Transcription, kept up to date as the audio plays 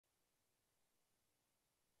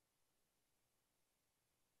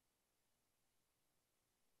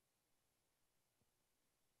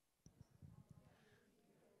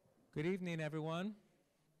Good evening, everyone.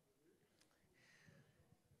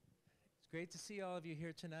 It's great to see all of you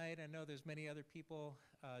here tonight. I know there's many other people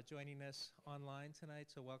joining us online tonight,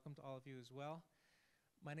 so welcome to all of you as well.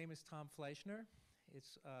 My name is Tom Fleischner.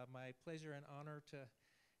 It's my pleasure and honor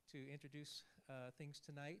to introduce things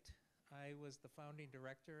tonight. I was the founding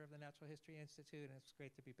director of the Natural History Institute, and it's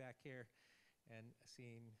great to be back here and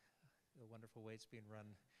seeing the wonderful way it's being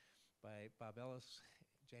run by Bob Ellis,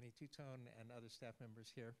 Jenny Tutone, and other staff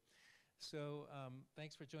members here. So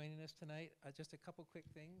thanks for joining us tonight. Just a couple quick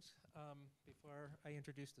things before I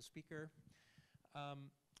introduce the speaker.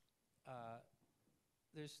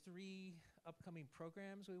 There's 3 upcoming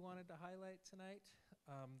programs we wanted to highlight tonight.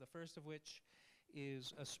 The first of which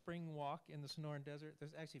is a spring walk in the Sonoran Desert.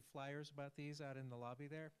 There's actually flyers about these out in the lobby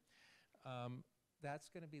there. That's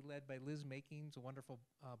going to be led by Liz Makings, a wonderful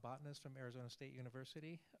botanist from Arizona State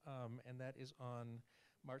University, and that is on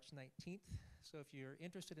March 19th. So if you're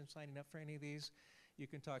interested in signing up for any of these, you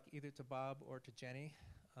can talk either to Bob or to Jenny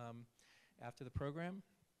after the program.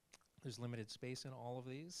 There's limited space in all of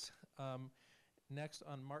these. Next,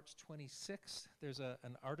 on March 26th, there's a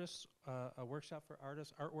workshop for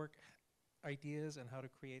artists, artwork ideas and how to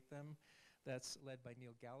create them. That's led by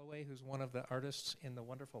Neil Galloway, who's one of the artists in the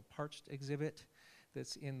wonderful Parched exhibit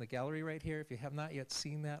that's in the gallery right here. If you have not yet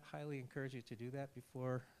seen that, highly encourage you to do that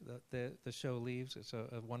before the show leaves. It's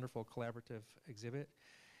a wonderful collaborative exhibit.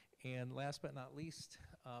 And last but not least,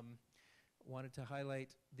 wanted to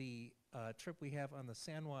highlight the trip we have on the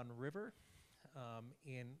San Juan River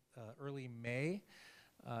in early May.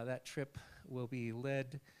 That trip will be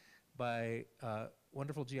led by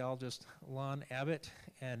wonderful geologist Lon Abbott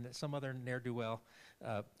and some other ne'er-do-well.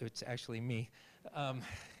 It's actually me.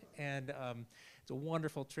 It's a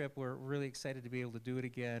wonderful trip. We're really excited to be able to do it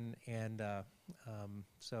again. And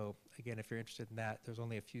so, again, if you're interested in that, there's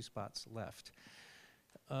only a few spots left.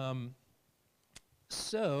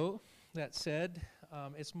 So, that said,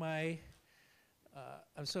 I'm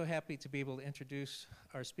so happy to be able to introduce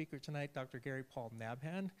our speaker tonight, Dr. Gary Paul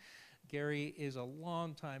Nabhan. Gary is a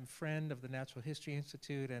longtime friend of the Natural History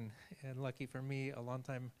Institute and lucky for me, a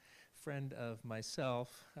longtime friend of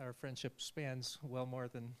myself. Our friendship spans well more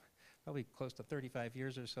than probably close to 35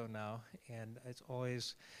 years or so now, and it's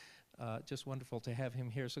always just wonderful to have him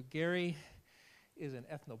here. So Gary is an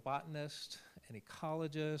ethnobotanist, an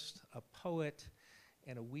ecologist, a poet,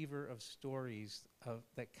 and a weaver of stories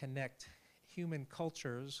that connect human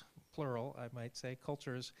cultures, plural, I might say,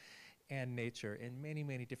 cultures and nature in many,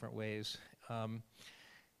 many different ways.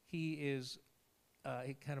 He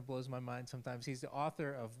kind of blows my mind sometimes. He's the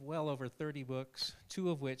author of well over 30 books, 2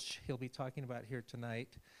 of which he'll be talking about here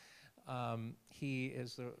tonight. He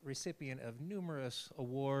is the recipient of numerous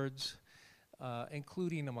awards,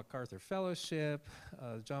 including a MacArthur Fellowship,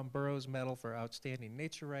 John Burroughs Medal for Outstanding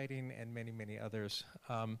Nature Writing, and many, many others.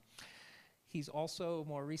 He's also,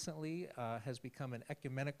 more recently, has become an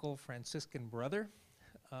ecumenical Franciscan brother.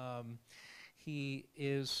 He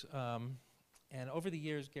is, and over the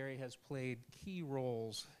years, Gary has played key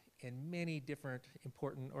roles in many different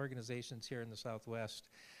important organizations here in the Southwest,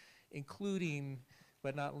 including,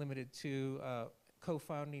 but not limited to,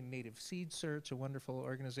 co-founding Native Seed Search, a wonderful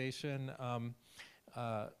organization,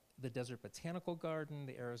 the Desert Botanical Garden,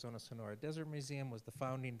 the Arizona Sonora Desert Museum, was the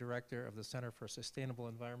founding director of the Center for Sustainable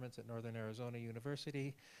Environments at Northern Arizona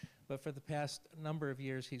University. But for the past number of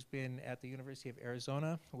years, he's been at the University of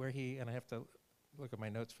Arizona, where and I have to look at my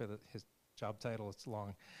notes for his job title, it's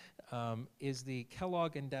long, is the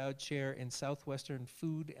Kellogg Endowed Chair in Southwestern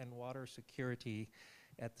Food and Water Security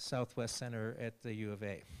at the Southwest Center at the U of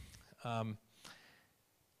A. And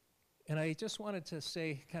I just wanted to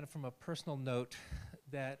say, kind of from a personal note,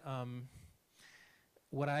 that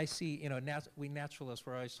what I see, we naturalists,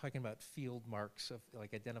 we're always talking about field marks of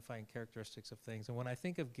like identifying characteristics of things. And when I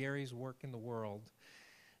think of Gary's work in the world,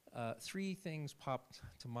 3 things popped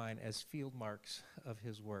to mind as field marks of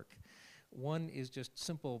his work. One is just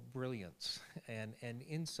simple brilliance and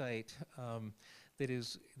insight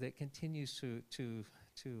that continues to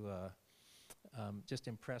just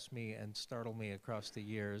impress me and startle me across the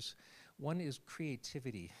years. One is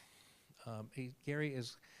creativity. Gary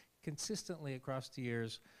is consistently across the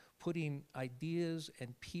years putting ideas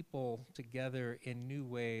and people together in new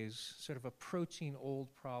ways, sort of approaching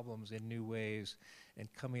old problems in new ways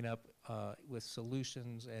and coming up with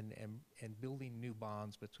solutions and building new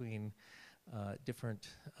bonds between different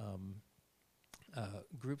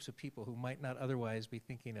groups of people who might not otherwise be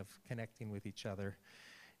thinking of connecting with each other.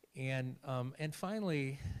 And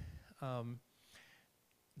finally,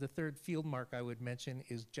 the third field mark I would mention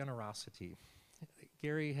is generosity.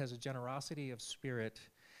 Gary has a generosity of spirit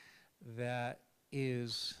that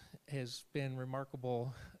has been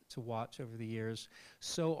remarkable to watch over the years.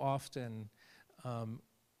 So often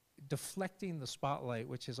deflecting the spotlight,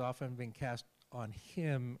 which has often been cast on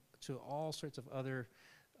him, to all sorts of other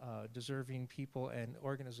deserving people and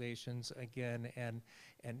organizations again, and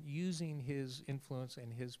using his influence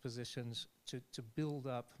and his positions to build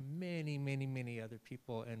up many, many, many other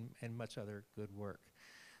people and much other good work.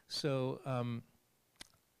 So,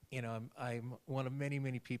 you know, I'm one of many,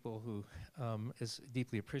 many people who is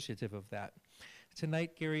deeply appreciative of that.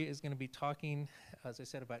 Tonight, Gary is going to be talking, as I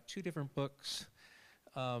said, about two different books,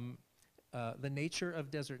 The Nature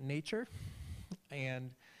of Desert Nature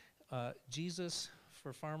and Jesus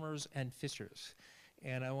for Farmers and Fishers.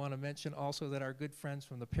 And I want to mention also that our good friends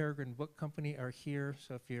from the Peregrine Book Company are here,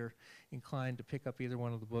 so if you're inclined to pick up either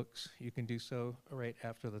one of the books, you can do so right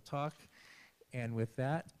after the talk. And with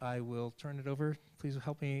that, I will turn it over. Please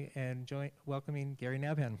help me in welcoming Gary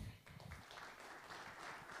Nabhan.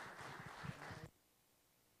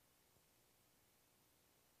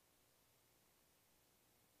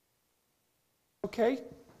 Okay.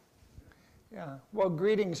 Yeah. Well,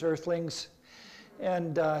 greetings, Earthlings.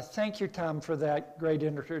 And thank you, Tom, for that great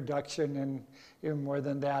introduction, and even more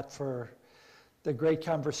than that, for the great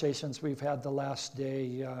conversations we've had the last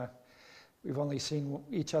day. We've only seen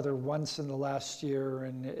each other once in the last year,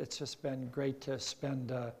 and it's just been great to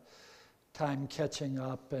spend time catching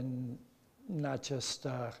up and not just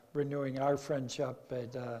renewing our friendship,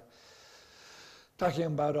 but talking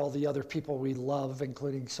about all the other people we love,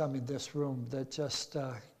 including some in this room, that just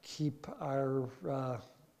keep our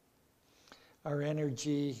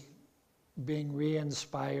energy being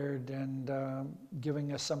re-inspired and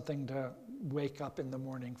giving us something to wake up in the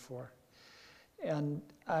morning for. And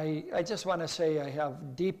I just want to say I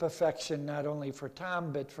have deep affection not only for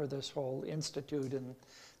Tom, but for this whole institute in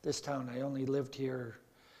this town. I only lived here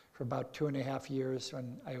for about 2.5 years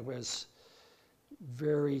when I was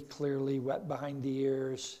very clearly wet behind the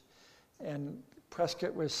ears. And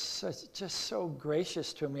Prescott was just so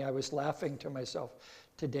gracious to me. I was laughing to myself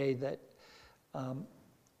today that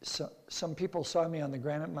some people saw me on the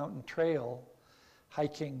Granite Mountain Trail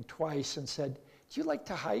hiking twice and said, "Do you like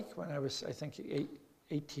to hike?" When I was, I think,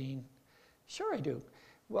 18. "Sure I do."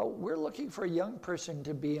 "Well, we're looking for a young person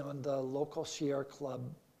to be on the local Sierra Club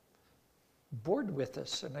board with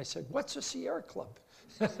us." And I said, "What's a Sierra Club?"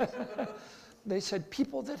 They said,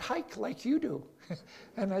 "People that hike like you do."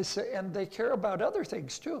 And I said, "And they care about other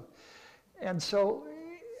things too." And so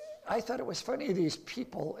I thought it was funny, these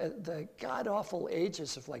people at the god-awful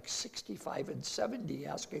ages of like 65 and 70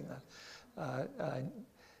 asking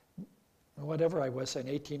whatever I was, an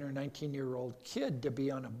 18 or 19-year-old kid, to be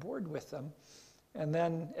on a board with them. And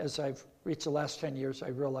then as I've reached the last 10 years, I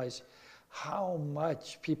realized how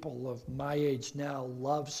much people of my age now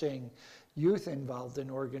love seeing youth involved in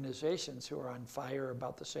organizations who are on fire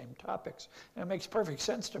about the same topics. And it makes perfect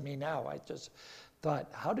sense to me now. I just thought,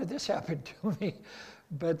 how did this happen to me?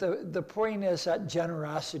 But the point is that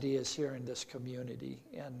generosity is here in this community,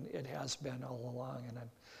 and it has been all along. And I'm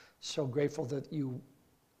so grateful that you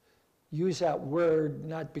use that word,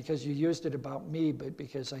 not because you used it about me, but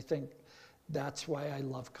because I think that's why I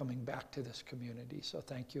love coming back to this community. So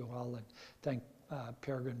thank you all, and thank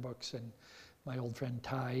Peregrine Books and my old friend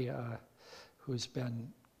Ty, who's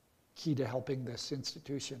been key to helping this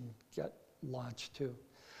institution get launched too.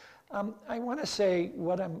 I want to say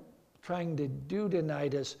what I'm trying to do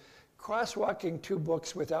tonight is crosswalking two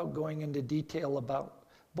books without going into detail about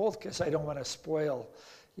both, because I don't want to spoil,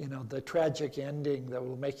 you know, the tragic ending that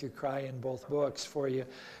will make you cry in both books for you.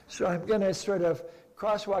 So I'm going to sort of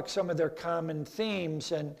crosswalk some of their common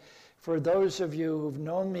themes. And for those of you who've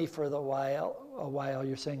known me for a while,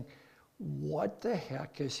 you're saying, what the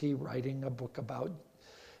heck is he writing a book about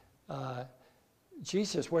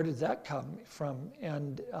Jesus? Where did that come from?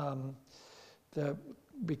 And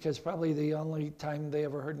because probably the only time they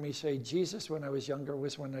ever heard me say Jesus when I was younger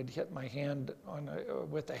was when I'd hit my hand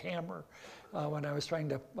with a hammer when I was trying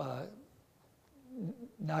to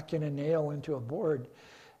knock in a nail into a board.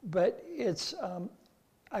 But it's,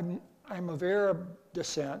 I'm of Arab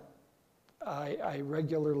descent. I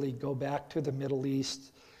regularly go back to the Middle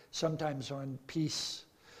East, sometimes on peace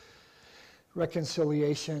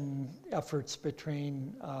reconciliation efforts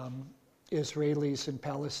between Israelis and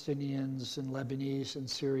Palestinians and Lebanese and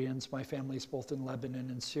Syrians. My family's both in Lebanon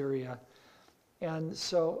and Syria. And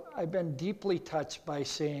so I've been deeply touched by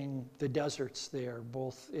seeing the deserts there,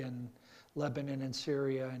 both in Lebanon and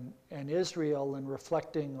Syria and Israel, and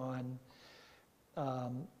reflecting on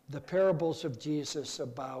the parables of Jesus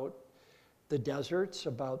about the deserts,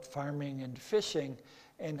 about farming and fishing,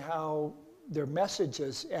 and how their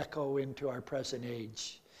messages echo into our present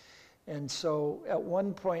age. And so at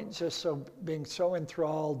one point, just so being so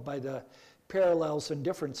enthralled by the parallels and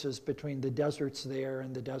differences between the deserts there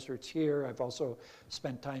and the deserts here. I've also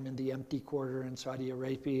spent time in the empty quarter in Saudi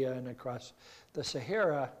Arabia and across the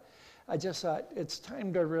Sahara. I just thought it's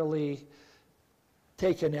time to really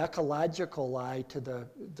take an ecological eye to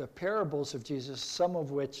the parables of Jesus, some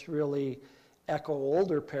of which really echo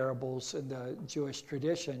older parables in the Jewish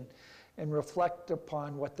tradition, and reflect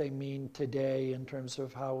upon what they mean today in terms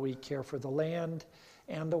of how we care for the land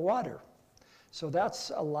and the water. So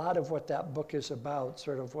that's a lot of what that book is about,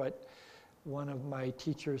 sort of what one of my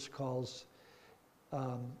teachers calls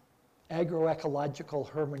agroecological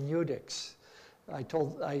hermeneutics. I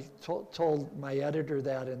told my editor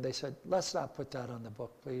that, and they said, let's not put that on the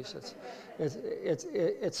book, please.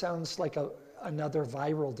 It sounds like another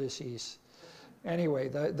viral disease. Anyway,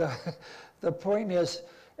 the point is,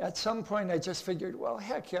 at some point I just figured, well,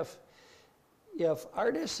 heck, if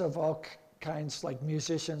artists of all kinds, like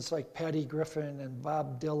musicians like Patty Griffin and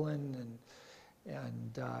Bob Dylan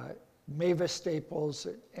and Mavis Staples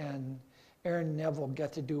and Aaron Neville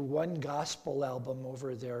get to do one gospel album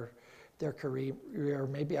over their career,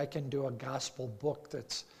 maybe I can do a gospel book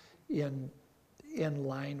that's in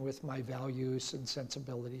line with my values and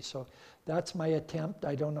sensibilities. So that's my attempt.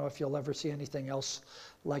 I don't know if you'll ever see anything else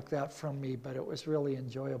like that from me, but it was really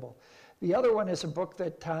enjoyable. The other one is a book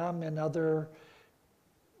that Tom and other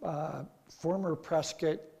former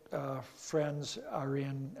Prescott friends are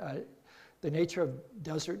in. The Nature of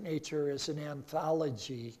Desert Nature is an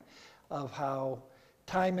anthology of how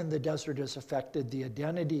time in the desert has affected the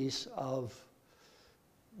identities of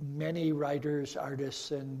many writers,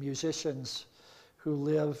 artists, and musicians who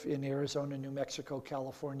live in Arizona, New Mexico,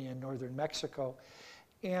 California, and northern Mexico,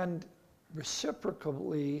 and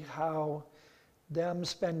reciprocally how them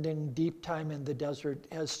spending deep time in the desert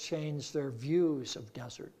has changed their views of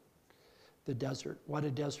the desert, what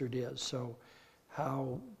a desert is. So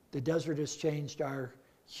how the desert has changed our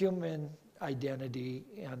human identity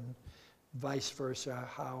and vice versa,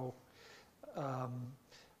 how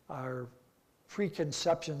our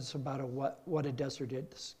preconceptions about what a desert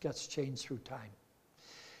is gets changed through time.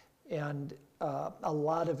 And a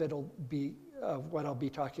lot of it'll be, what I'll be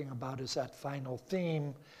talking about is that final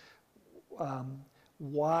theme,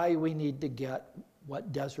 why we need to get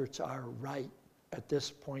what deserts are right at this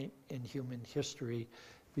point in human history,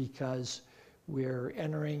 because we're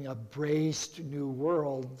entering a braced new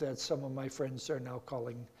world that some of my friends are now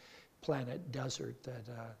calling planet desert, that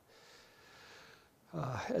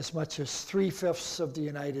as much as 3/5 of the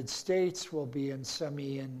United States will be in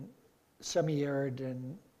semi-arid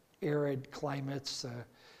and arid climates.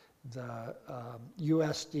 The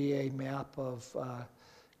USDA map of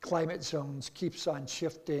climate zones keeps on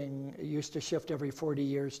shifting. It used to shift every 40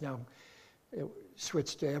 years. Now it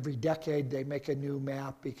switched to every decade. They make a new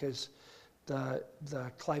map because the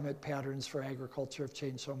climate patterns for agriculture have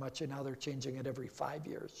changed so much, and now they're changing it every 5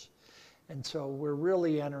 years. And so we're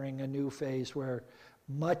really entering a new phase where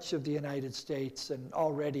much of the United States and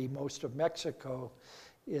already most of Mexico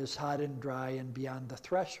is hot and dry and beyond the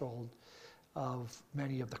threshold of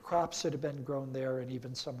many of the crops that have been grown there and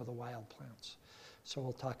even some of the wild plants. So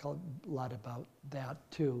we'll talk a lot about that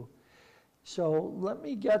too. So let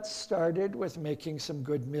me get started with making some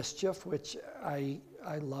good mischief, which I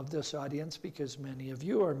love this audience because many of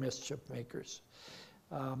you are mischief makers.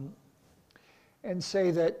 And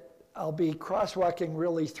say that I'll be crosswalking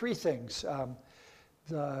really three things.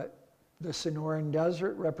 The Sonoran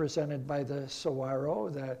Desert, represented by the saguaro,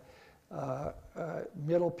 the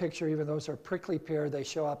middle picture, even those are prickly pear, they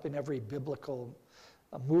show up in every biblical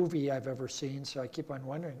movie I've ever seen, so I keep on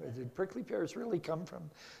wondering, did prickly pears really come from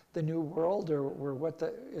the New World, or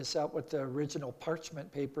is that what the original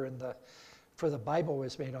parchment paper for the Bible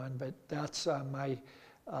was made on? But that's my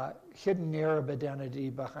hidden Arab identity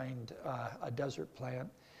behind a desert plant.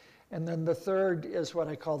 And then the third is what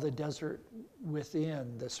I call the desert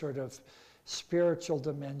within, the sort of spiritual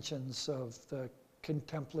dimensions of the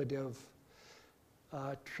contemplative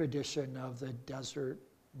tradition of the desert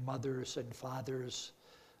mothers and fathers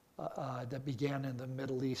that began in the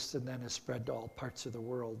Middle East and then has spread to all parts of the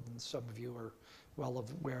world. And some of you are well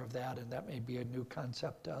aware of that, and that may be a new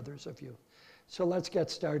concept to others of you. So let's get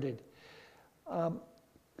started.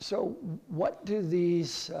 So what do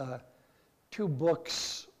these two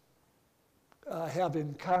books have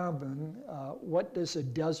in common? What does a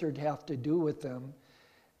desert have to do with them,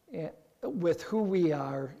 with who we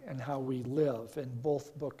are and how we live? And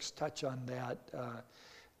both books touch on that.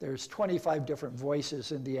 There's 25 different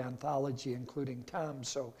voices in the anthology, including Tom,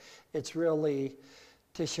 so it's really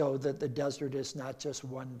to show that the desert is not just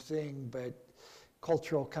one thing, but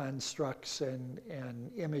cultural constructs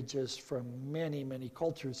and images from many, many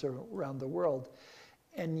cultures around the world.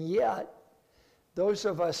 And yet, those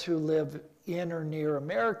of us who live in or near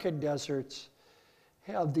American deserts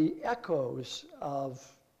have the echoes of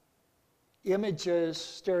images,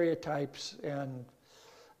 stereotypes, and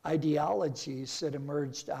ideologies that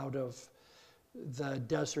emerged out of the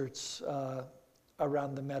deserts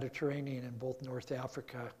around the Mediterranean in both North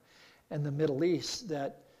Africa and the Middle East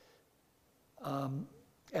that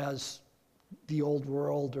as the old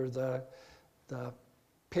world or the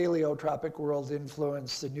paleotropic world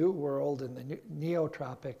influenced the new world and the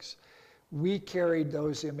neotropics, we carried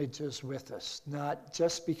those images with us, not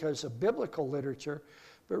just because of biblical literature,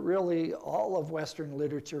 but really all of Western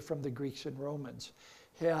literature from the Greeks and Romans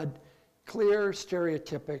had clear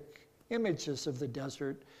stereotypic images of the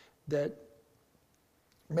desert that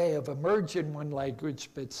may have emerged in one language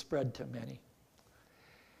but spread to many.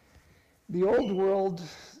 The old world,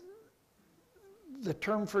 the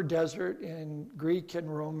term for desert in Greek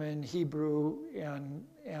and Roman, Hebrew,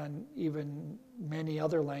 and even many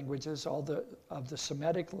other languages, all of the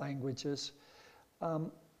Semitic languages,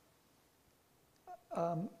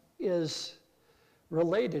 is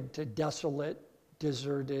related to desolate,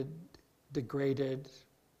 deserted, degraded,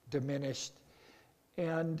 diminished.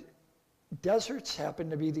 And deserts happen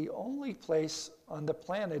to be the only place on the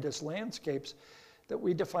planet as landscapes that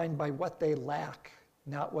we define by what they lack,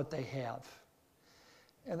 not what they have.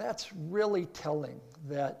 And that's really telling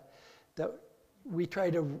that we try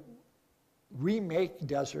to remake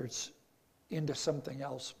deserts into something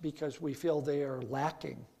else because we feel they are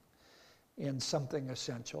lacking in something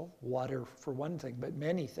essential, water for one thing, but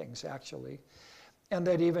many things actually. And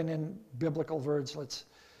that even in biblical words, let's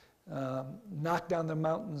knock down the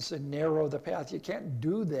mountains and narrow the path. You can't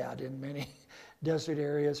do that in many desert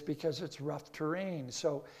areas because it's rough terrain.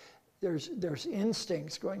 So there's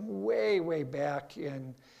instincts going way, way back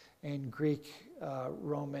in Greek,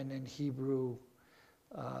 Roman, and Hebrew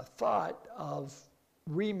thought of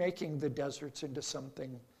remaking the deserts into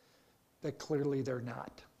something that clearly they're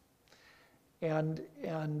not. And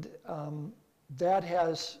that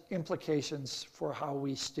has implications for how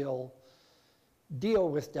we still deal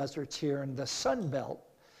with deserts here in the Sun Belt,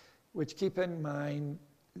 which, keep in mind,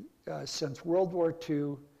 since World War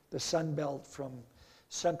II, the Sun Belt from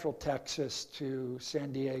central Texas to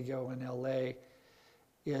San Diego and LA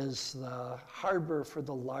is the harbor for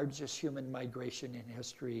the largest human migration in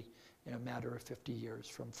history in a matter of 50 years,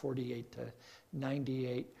 from 48 to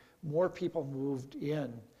 98. More people moved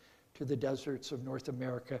in to the deserts of North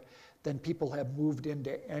America than people have moved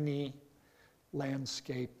into any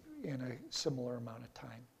landscape in a similar amount of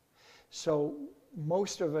time. So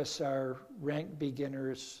most of us are ranked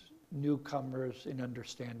beginners, newcomers in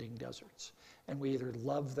understanding deserts. And we either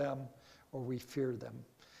love them or we fear them.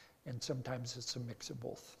 And sometimes it's a mix of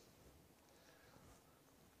both.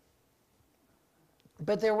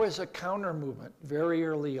 But there was a counter movement very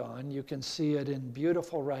early on. You can see it in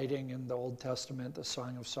beautiful writing in the Old Testament, the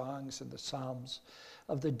Song of Songs and the Psalms,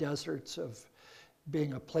 of the deserts of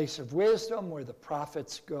being a place of wisdom where the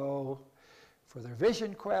prophets go for their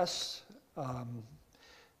vision quests,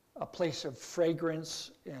 a place of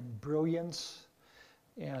fragrance and brilliance,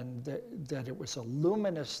 and that it was a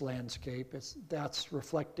luminous landscape. That's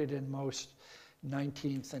reflected in most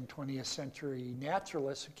 19th and 20th century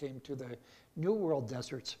naturalists who came to the New World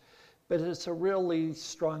deserts. But it's a really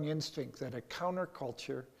strong instinct that a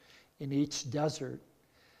counterculture in each desert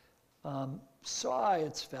saw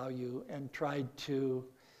its value and tried to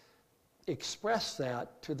express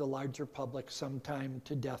that to the larger public, sometime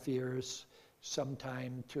to deaf ears,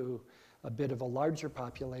 sometime to a bit of a larger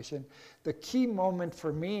population. The key moment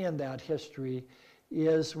for me in that history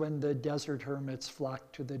is when the desert hermits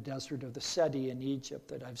flocked to the desert of the Seti in Egypt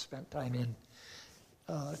that I've spent time in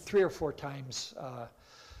 3 or 4 times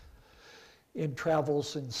in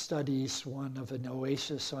travels and studies, one of an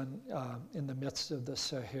oasis in the midst of the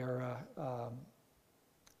Sahara,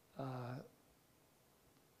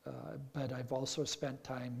 but I've also spent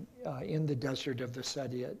time in the desert of the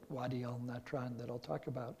Seti at Wadi al-Natran that I'll talk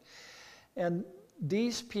about. And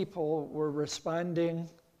these people were responding,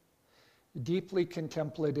 deeply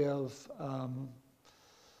contemplative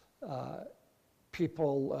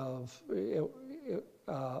people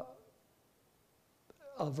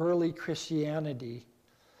of early Christianity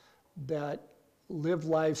that lived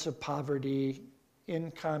lives of poverty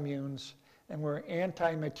in communes and were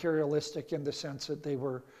anti-materialistic in the sense that they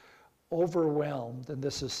were overwhelmed, and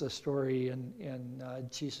this is the story in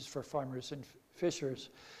Jesus for Farmers and Fishers,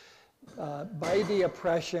 by the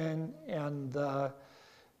oppression and the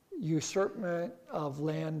usurpment of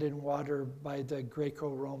land and water by the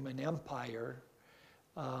Greco-Roman Empire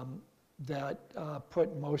that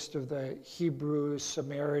put most of the Hebrews,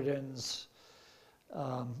 Samaritans,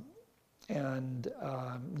 and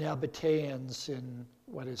Nabateans in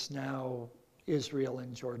what is now Israel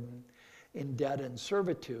and Jordan in debt and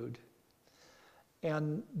servitude.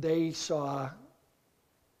 And they saw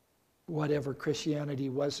whatever Christianity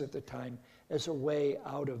was at the time as a way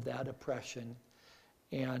out of that oppression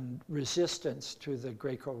and resistance to the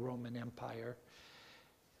Greco-Roman Empire.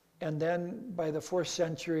 And then by the 4th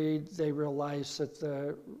century, they realized that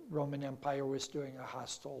the Roman Empire was doing a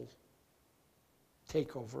hostile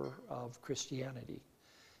takeover of Christianity.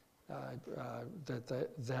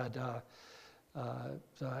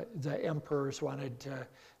 The emperors wanted to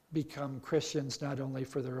become Christians not only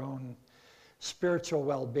for their own spiritual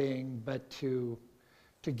well-being, but to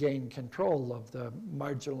gain control of the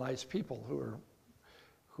marginalized people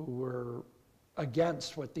who were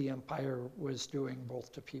against what the empire was doing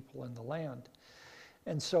both to people and the land.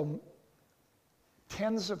 And so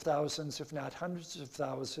tens of thousands, if not hundreds of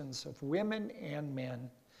thousands of women and men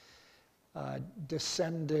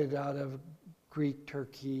descended out of Greek,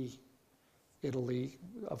 Turkey, Italy,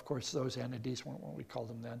 of course those entities weren't what we called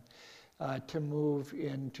them then, to move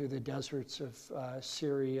into the deserts of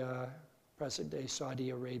Syria, present-day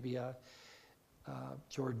Saudi Arabia,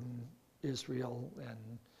 Jordan, Israel,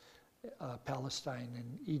 and Palestine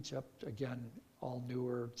and Egypt, again, all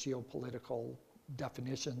newer geopolitical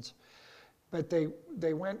definitions. But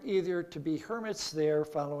they went either to be hermits there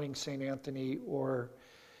following St. Anthony or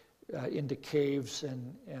into caves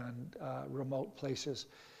and remote places,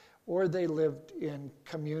 or they lived in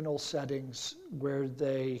communal settings where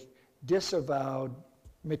they disavowed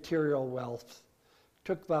material wealth,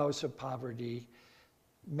 took vows of poverty,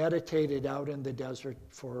 meditated out in the desert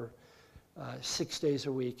for 6 days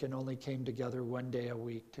a week and only came together 1 day a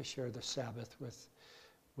week to share the Sabbath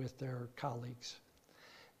with their colleagues.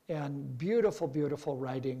 And beautiful, beautiful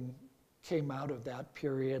writing came out of that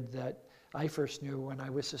period that I first knew when I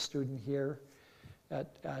was a student here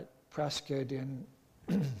at Prescott in,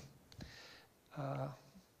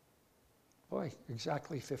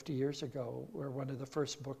 exactly 50 years ago, where one of the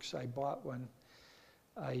first books I bought when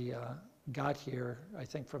I got here, I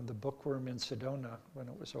think from the Bookworm in Sedona when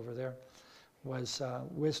it was over there, was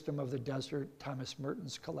Wisdom of the Desert, Thomas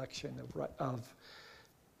Merton's collection of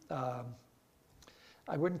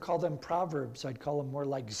I wouldn't call them proverbs, I'd call them more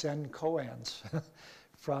like Zen koans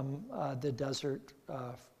from the desert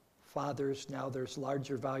fathers. Now there's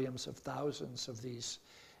larger volumes of thousands of these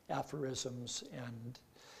aphorisms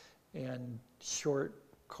and short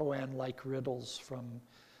koan-like riddles from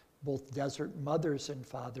both desert mothers and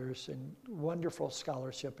fathers, and wonderful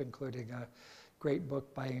scholarship, including a great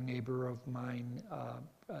book by a neighbor of mine,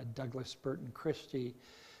 Douglas Burton Christie,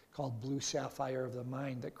 called Blue Sapphire of the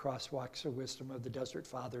Mind, that crosswalks the wisdom of the Desert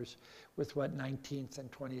Fathers with what 19th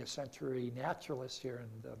and 20th century naturalists here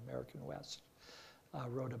in the American West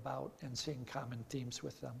wrote about, and seeing common themes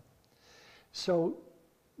with them. So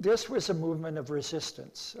this was a movement of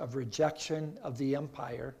resistance, of rejection of the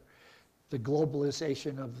empire, the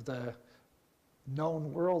globalization of the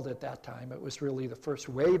known world at that time. It was really the first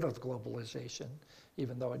wave of globalization,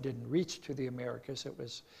 even though it didn't reach to the Americas. It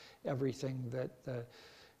was everything that the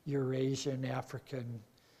Eurasian, African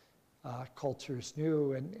cultures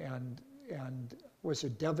knew, and was a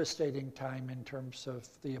devastating time in terms of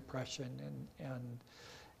the oppression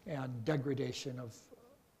and degradation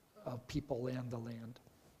of people and the land.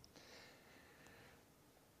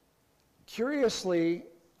 Curiously,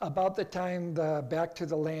 about the time the Back to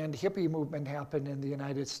the Land hippie movement happened in the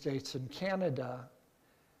United States and Canada,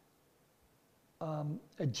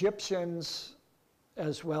 Egyptians,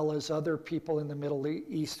 as well as other people in the Middle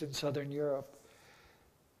East and Southern Europe,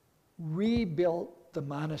 rebuilt the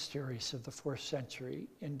monasteries of the 4th century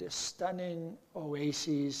into stunning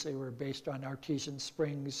oases. They were based on artesian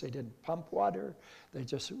springs. They didn't pump water. They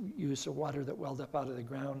just used the water that welled up out of the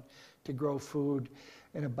ground to grow food.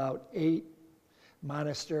 And about 8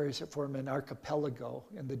 monasteries that form an archipelago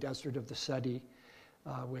in the desert of the Seti,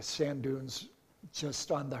 with sand dunes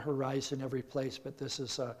just on the horizon every place, but this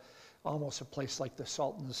is almost a place like the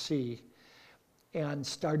Salton Sea, and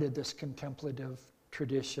started this contemplative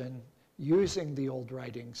tradition using the old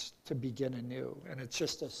writings to begin anew. And it's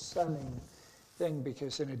just a stunning thing,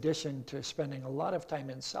 because in addition to spending a lot of time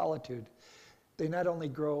in solitude, they not only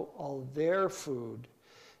grow all their food,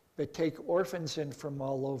 but take orphans in from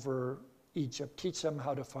all over Egypt, teach them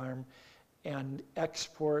how to farm, and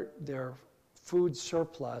export their food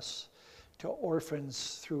surplus to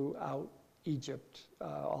orphans throughout Egypt,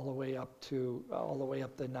 all the way up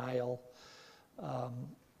the Nile,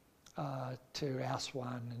 to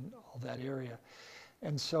Aswan and all that area.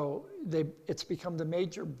 And so it's become the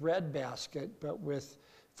major bread basket, but with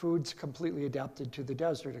foods completely adapted to the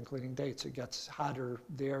desert, including dates. It gets hotter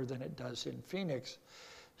there than it does in Phoenix.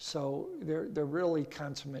 So they're really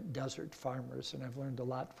consummate desert farmers, and I've learned a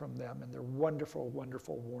lot from them. And they're wonderful,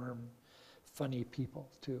 wonderful, warm, funny people,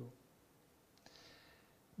 too.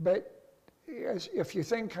 But if you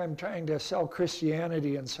think I'm trying to sell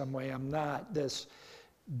Christianity in some way, I'm not. This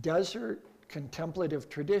desert contemplative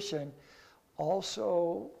tradition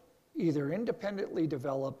also either independently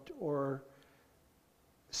developed or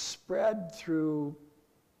spread through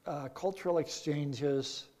cultural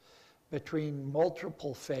exchanges between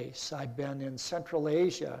multiple faiths. I've been in Central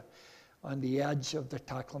Asia on the edge of the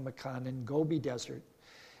Taklamakan and Gobi Desert,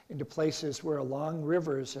 into places where along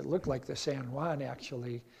rivers, it looked like the San Juan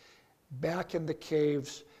actually, back in the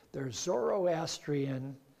caves, there's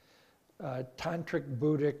Zoroastrian, Tantric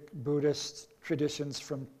Buddhist traditions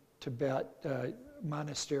from Tibet,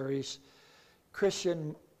 monasteries,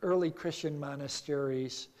 early Christian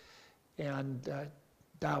monasteries, and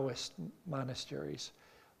Taoist monasteries,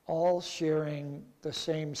 all sharing the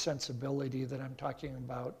same sensibility that I'm talking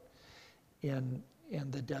about in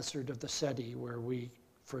the desert of the Seti, where we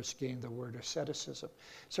first gained the word asceticism.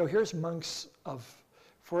 So here's monks of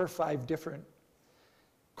 4 or 5 different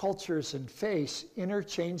cultures and faiths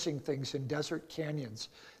interchanging things in desert canyons,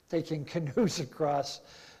 taking canoes across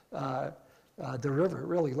the river. It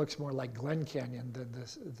really looks more like Glen Canyon than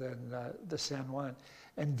the San Juan,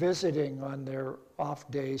 and visiting on their off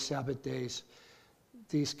days, Sabbath days,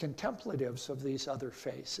 these contemplatives of these other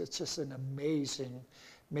faiths. It's just an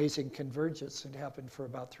amazing convergence. It happened for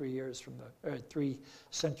about 3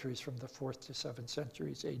 centuries, from the 4th to 7th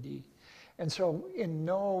centuries AD. And so in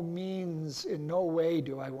no way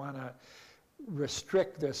do I want to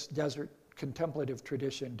restrict this desert contemplative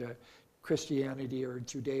tradition to Christianity or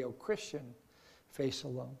Judeo-Christian faiths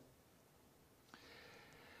alone.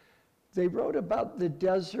 They wrote about the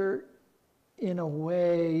desert in a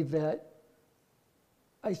way that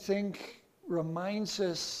I think reminds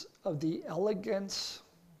us of the elegance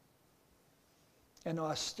and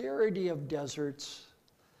austerity of deserts.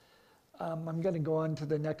 I'm going to go on to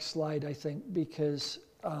the next slide, I think, because,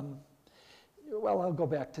 I'll go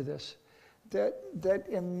back to this. That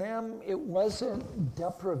in them, it wasn't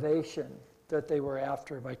deprivation that they were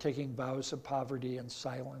after by taking vows of poverty and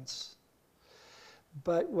silence.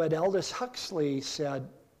 But what Aldous Huxley said,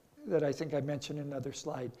 that I think I mentioned in another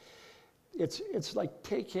slide, it's like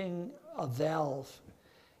taking a valve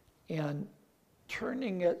and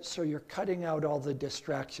turning it so you're cutting out all the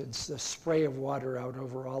distractions, the spray of water out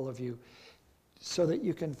over all of you, so that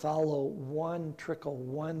you can follow one trickle,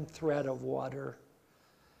 one thread of water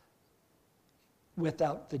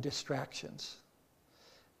without the distractions.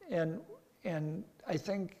 And I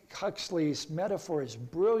think Huxley's metaphor is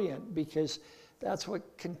brilliant, because that's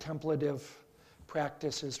what contemplative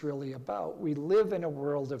practice is really about. We live in a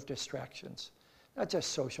world of distractions, not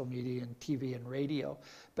just social media and TV and radio,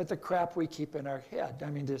 but the crap we keep in our head. I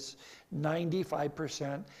mean, this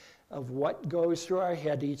 95% of what goes through our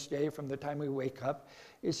head each day from the time we wake up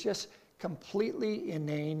is just completely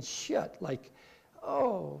inane shit. Like,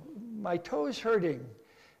 oh, my toe's hurting.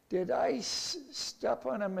 Did I step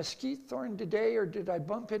on a mesquite thorn today, or did I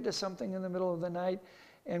bump into something in the middle of the night?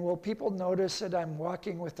 And will people notice that I'm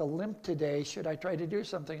walking with a limp today? Should I try to do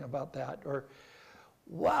something about that? Or,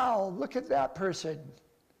 wow, look at that person.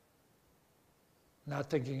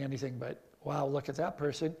 Not thinking anything but, wow, look at that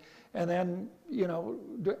person. And then,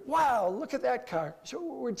 wow, look at that car. So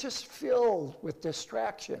we're just filled with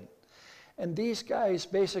distraction. And these guys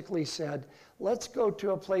basically said, let's go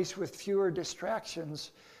to a place with fewer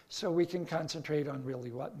distractions so we can concentrate on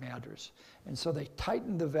really what matters. And so they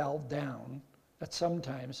tightened the valve down at some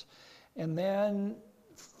times, and then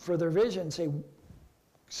for their visions, they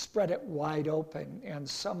spread it wide open. And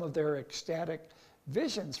some of their ecstatic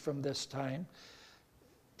visions from this time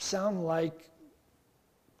sound like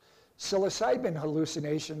psilocybin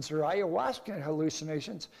hallucinations or ayahuasca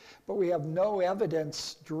hallucinations, but we have no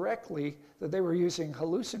evidence directly that they were using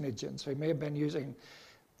hallucinogens. They may have been using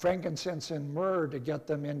frankincense and myrrh to get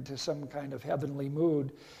them into some kind of heavenly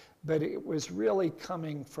mood, but it was really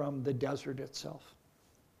coming from the desert itself.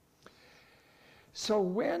 So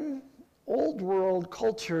when old world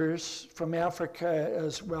cultures from Africa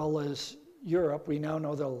as well as Europe, we now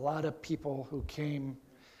know that a lot of people who came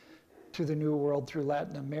to the New World through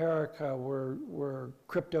Latin America were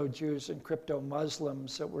crypto-Jews and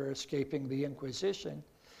crypto-Muslims that were escaping the Inquisition.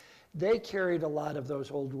 They carried a lot of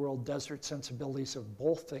those old world desert sensibilities of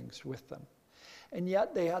both things with them. And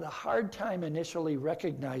yet they had a hard time initially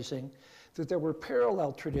recognizing that there were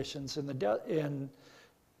parallel traditions in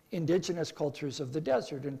indigenous cultures of the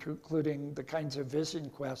desert, including the kinds of vision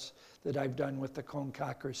quests that I've done with the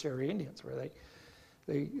Comcaac or Seri Indians, where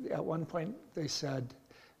they at one point they said,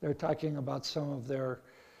 they're talking about some of the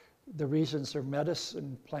reasons their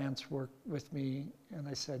medicine plants work with me, and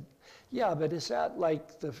I said, yeah, but is that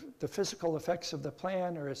like the physical effects of the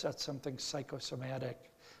plant, or is that something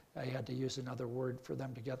psychosomatic? I had to use another word for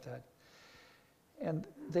them to get that. And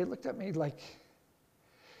they looked at me like,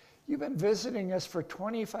 you've been visiting us for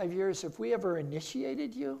 25 years. Have we ever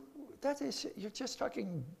initiated you? That is, you're just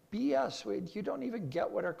talking BS. You don't even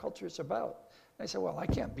get what our culture is about. And I said, well, I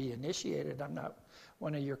can't be initiated. I'm not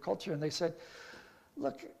one of your culture. And they said,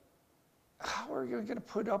 look, how are we going to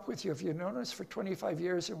put up with you if you've known us for 25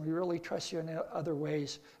 years and we really trust you in other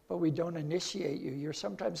ways, but we don't initiate you? You're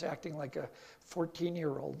sometimes acting like a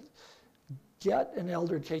 14-year-old. Get an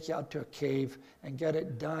elder to take you out to a cave and get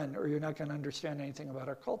it done, or you're not going to understand anything about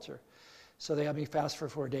our culture. So they had me fast for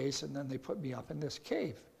 4 days, and then they put me up in this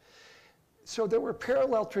cave. So there were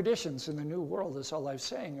parallel traditions in the New World, is all I'm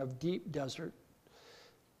saying, of deep desert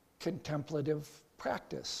contemplative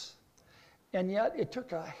practice. And yet it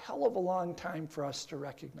took a hell of a long time for us to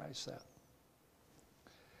recognize that.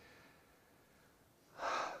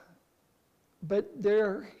 But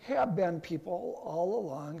there have been people all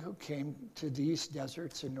along who came to these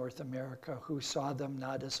deserts in North America who saw them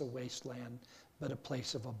not as a wasteland, but a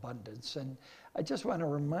place of abundance. And I just want to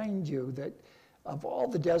remind you that of all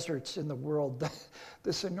the deserts in the world,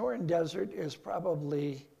 the Sonoran Desert is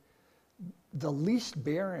probably the least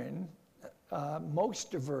barren,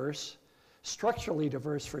 most diverse, structurally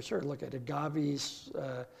diverse for sure. Look at agaves,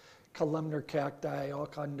 columnar cacti, all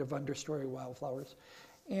kinds of understory wildflowers.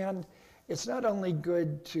 And it's not only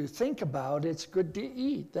good to think about, it's good to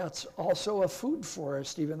eat. That's also a food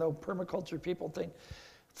forest, even though permaculture people think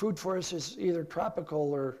food forest is either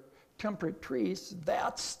tropical or temperate trees.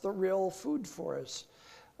 That's the real food forest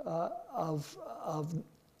of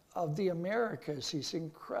the Americas, these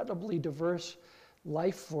incredibly diverse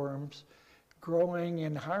life forms growing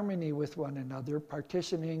in harmony with one another,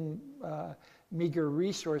 partitioning meager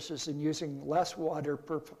resources and using less water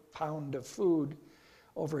per pound of food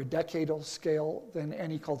over a decadal scale than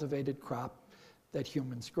any cultivated crop that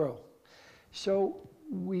humans grow. So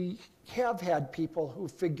we have had people who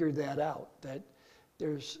figured that out, that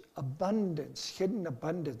there's abundance, hidden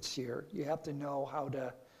abundance here. You have to know how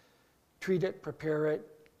to treat it, prepare it,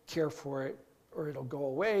 care for it, or it'll go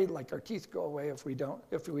away, like our teeth go away if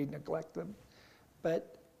we neglect them.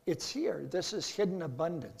 But it's here. This is hidden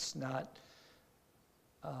abundance, not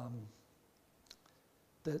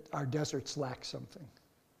that our deserts lack something.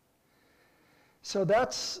 So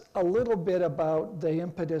that's a little bit about the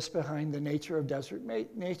impetus behind the nature of desert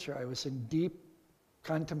nature. I was in deep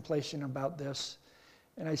contemplation about this,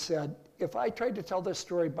 and I said, if I tried to tell this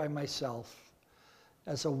story by myself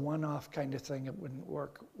as a one-off kind of thing, it wouldn't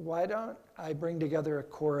work. Why don't I bring together a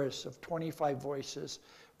chorus of 25 voices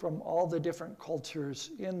from all the different cultures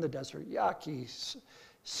in the desert? Yaquis,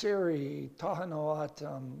 Seri, Tohono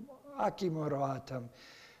O'odham,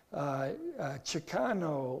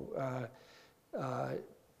 Chicano,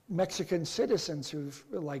 Mexican citizens who've,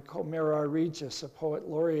 like Homero Regis, a poet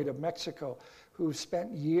laureate of Mexico, who've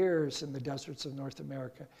spent years in the deserts of North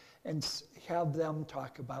America, and have them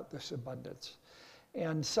talk about this abundance.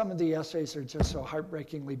 And some of the essays are just so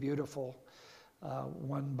heartbreakingly beautiful.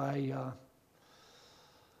 One by,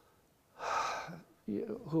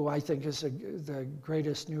 who I think is the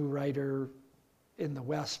greatest new writer in the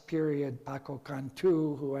West, period, Paco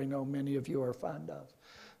Cantu, who I know many of you are fond of.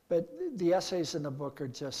 But the essays in the book are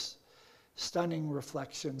just stunning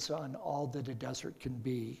reflections on all that a desert can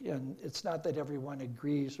be. And it's not that everyone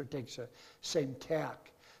agrees or takes the same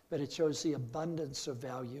tack, but it shows the abundance of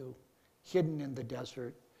value hidden in the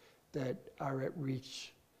desert that are at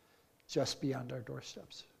reach just beyond our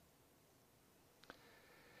doorsteps.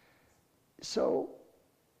 So,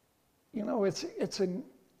 you know, it's an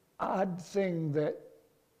odd thing that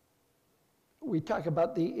we talk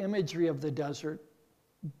about the imagery of the desert,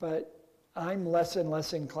 but I'm less and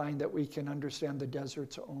less inclined that we can understand the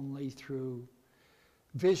deserts only through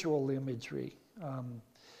visual imagery.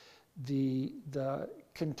 The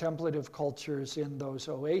contemplative cultures in those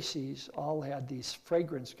oases all had these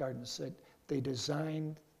fragrance gardens that they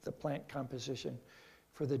designed the plant composition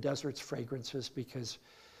for the desert's fragrances, because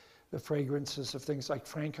the fragrances of things like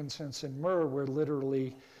frankincense and myrrh were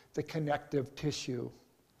literally the connective tissue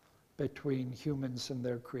between humans and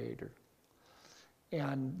their creator.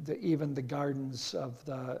 even the gardens of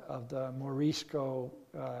the Morisco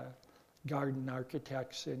garden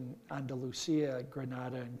architects in Andalusia,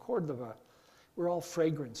 Granada, and Cordoba were all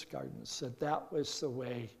fragrance gardens. That was the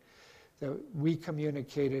way that we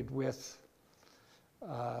communicated with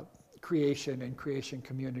creation, and creation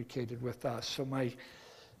communicated with us. So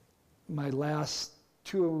my last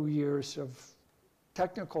 2 years of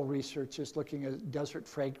technical research is looking at desert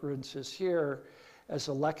fragrances here as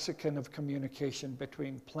a lexicon of communication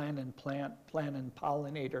between plant and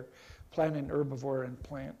pollinator, plant and herbivore, and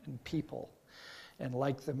plant and people. And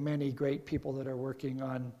like the many great people that are working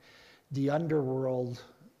on the underworld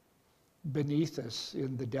beneath us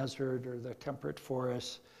in the desert or the temperate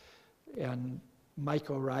forests, and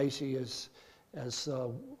mycorrhizae as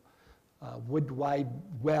a wood wide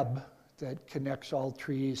web that connects all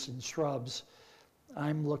trees and shrubs,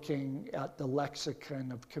 I'm looking at the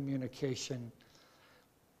lexicon of communication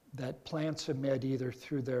that plants emit either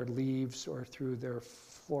through their leaves or through their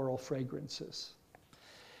floral fragrances.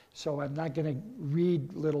 So I'm not going to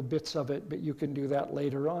read little bits of it, but you can do that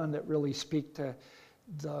later on, that really speak to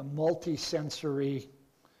the multisensory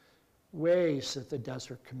ways that the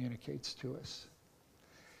desert communicates to us.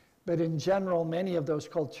 But in general, many of those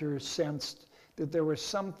cultures sensed that there was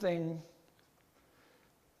something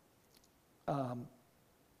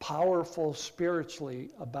powerful spiritually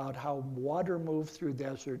about how water moved through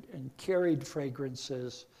desert and carried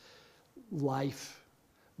fragrances, life,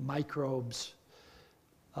 microbes,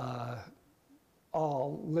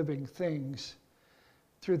 all living things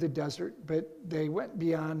through the desert. But they went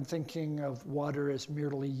beyond thinking of water as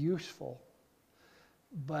merely useful,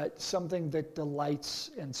 but something that delights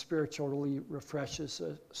and spiritually refreshes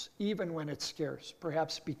us, even when it's scarce,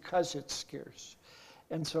 perhaps because it's scarce.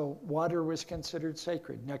 And so water was considered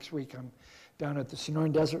sacred. Next week I'm down at the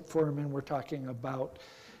Sonoran Desert Forum, and we're talking about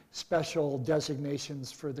special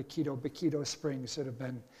designations for the Quito Springs that have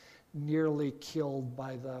been nearly killed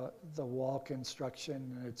by the wall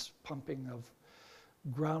construction and its pumping of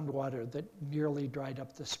groundwater that nearly dried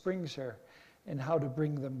up the springs there, and how to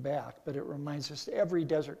bring them back. But it reminds us, every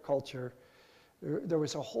desert culture, there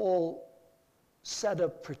was a whole set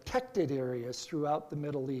of protected areas throughout the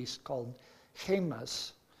Middle East called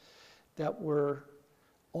Khemas that were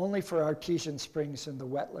only for artesian springs and the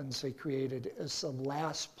wetlands they created as the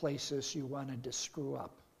last places you wanted to screw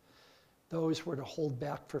up. Those were to hold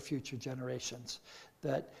back for future generations.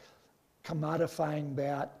 That commodifying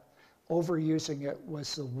that, overusing it,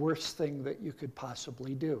 was the worst thing that you could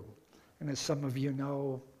possibly do. And as some of you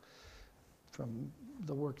know from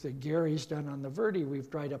the work that Gary's done on the Verde, we've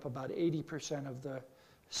dried up about 80% of the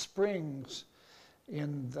springs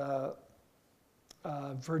in the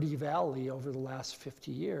Verde Valley over the last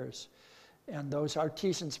 50 years. And those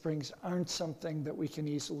artesian springs aren't something that we can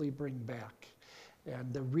easily bring back.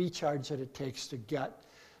 And the recharge that it takes to get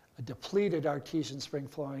a depleted artesian spring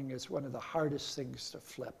flowing is one of the hardest things to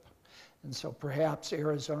flip. And so perhaps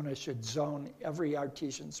Arizona should zone every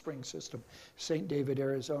artesian spring system, St. David,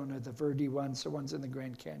 Arizona, the Verde ones, the ones in the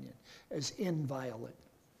Grand Canyon, as inviolate.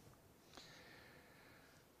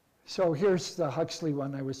 So here's the Huxley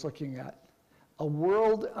one I was looking at. A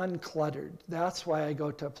world uncluttered. That's why I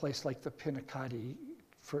go to a place like the Pinacati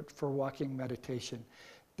for walking meditation.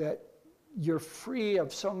 That you're free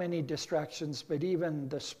of so many distractions, but even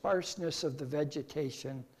the sparseness of the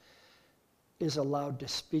vegetation is allowed to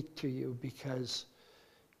speak to you, because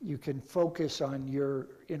you can focus on your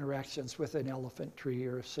interactions with an elephant tree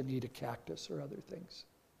or a Sonita cactus or other things.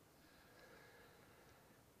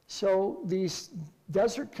 So these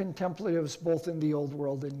desert contemplatives, both in the Old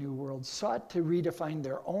World and New World, sought to redefine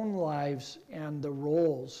their own lives and the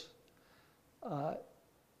roles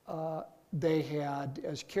they had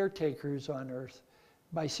as caretakers on earth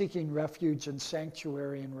by seeking refuge and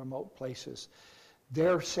sanctuary in remote places.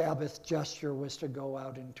 Their Sabbath gesture was to go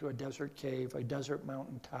out into a desert cave, a desert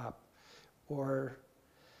mountaintop, or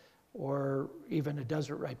even a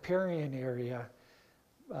desert riparian area,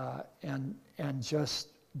 and just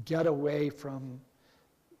get away from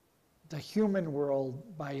the human world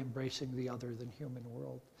by embracing the other than human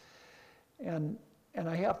world. And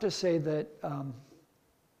I have to say that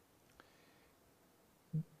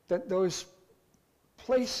that those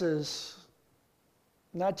places,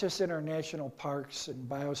 not just in our national parks and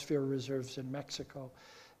biosphere reserves in Mexico,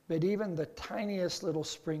 but even the tiniest little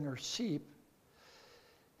spring or seep,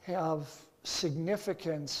 have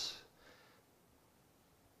significance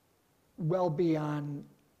well beyond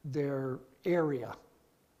their area.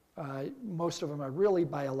 Most of them are really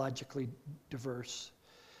biologically diverse.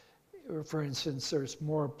 For instance, there's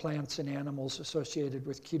more plants and animals associated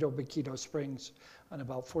with Quito Springs on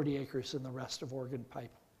about 40 acres than the rest of Oregon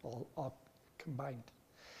Pipe, all combined.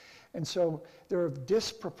 And so they're of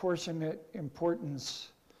disproportionate importance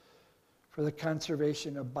for the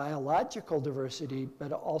conservation of biological diversity,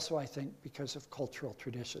 but also, I think, because of cultural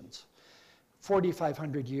traditions.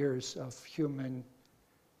 4,500 years of human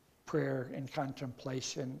prayer and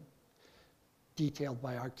contemplation, detailed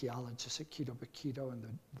by archaeologists at Quito, and the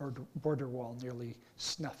border wall nearly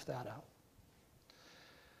snuffed that out.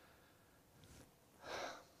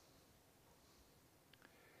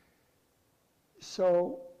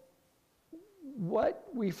 So what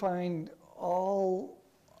we find all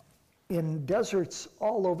in deserts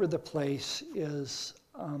all over the place is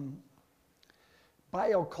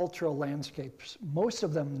biocultural landscapes, most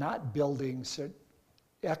of them not buildings that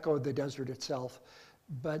echo the desert itself,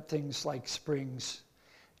 but things like springs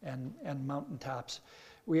and mountaintops.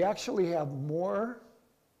 We actually have more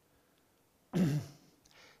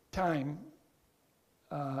time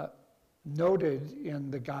noted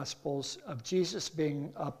in the Gospels of Jesus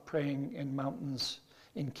being up praying in mountains,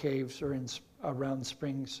 in caves, or around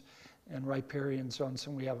springs and riparian zones,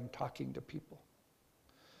 and we have him talking to people.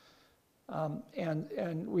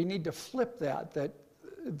 And we need to flip that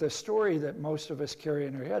the story that most of us carry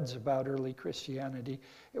in our heads about early Christianity,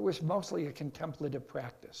 it was mostly a contemplative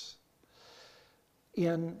practice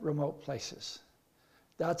in remote places.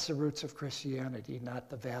 That's the roots of Christianity, not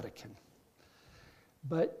the Vatican.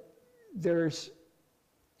 But there's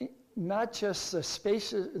not just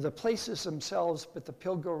the places themselves, but the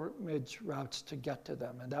pilgrimage routes to get to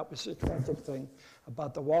them. And that was the tragic thing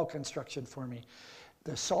about the wall construction for me.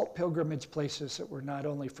 The salt pilgrimage places that were not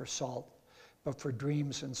only for salt, but for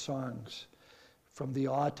dreams and songs from the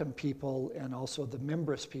Autumn people and also the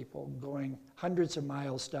Mimbres people going hundreds of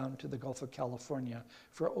miles down to the Gulf of California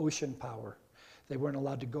for ocean power. They weren't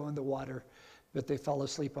allowed to go in the water, but they fell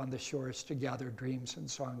asleep on the shores to gather dreams and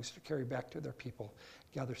songs to carry back to their people,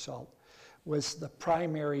 gather salt, was the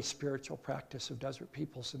primary spiritual practice of desert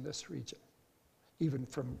peoples in this region, even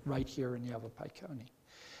from right here in Yavapai County.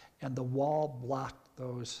 And the wall blocked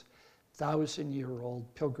those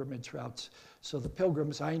 1,000-year-old pilgrimage routes. So the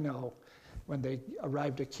pilgrims I know, when they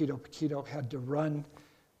arrived at Quito, had to run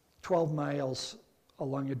 12 miles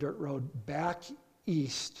along a dirt road back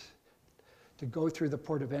east to go through the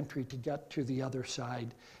port of entry to get to the other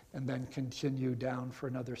side and then continue down for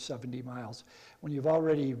another 70 miles. When you've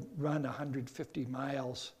already run 150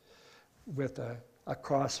 miles with a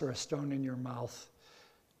cross or a stone in your mouth,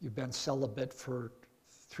 you've been celibate for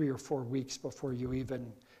 3 or 4 weeks before you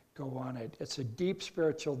even go on it. It's a deep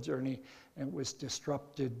spiritual journey, and it was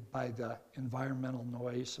disrupted by the environmental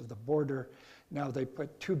noise of the border. Now they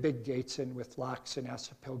put 2 big gates in with locks and ask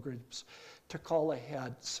the pilgrims to call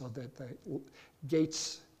ahead so that the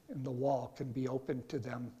gates in the wall can be opened to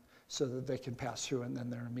them so that they can pass through, and then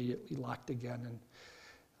they're immediately locked again.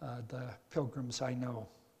 And the pilgrims I know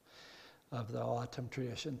of the Autumn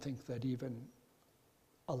tradition think that even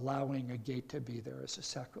allowing a gate to be there is a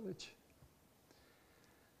sacrilege.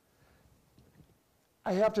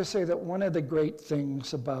 I have to say that one of the great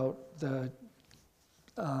things about the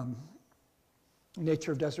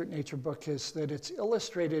Nature of Desert Nature book is that it's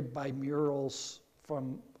illustrated by murals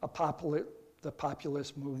from the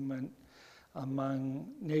populist movement among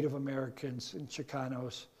Native Americans and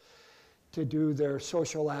Chicanos to do their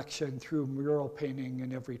social action through mural painting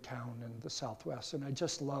in every town in the Southwest. And I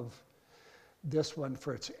just love this one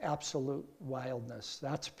for its absolute wildness.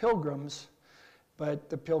 That's pilgrims, but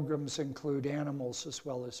the pilgrims include animals as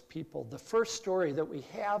well as people. The first story that we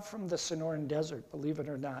have from the Sonoran Desert, believe it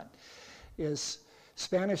or not, is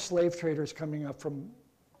Spanish slave traders coming up from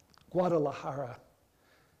Guadalajara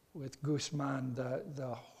with Guzman,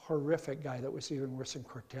 the horrific guy that was even worse than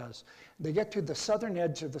Cortez. They get to the southern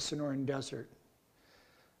edge of the Sonoran Desert,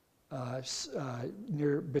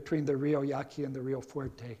 between the Rio Yaqui and the Rio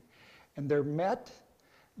Fuerte, and they're met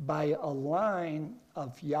by a line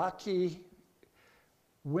of Yaqui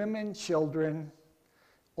women, children,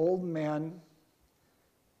 old men,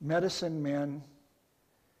 medicine men,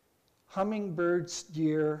 hummingbirds,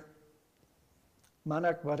 deer,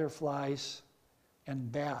 monarch butterflies,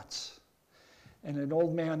 and bats. And an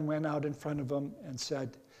old man went out in front of them and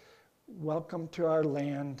said, "Welcome to our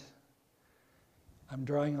land. I'm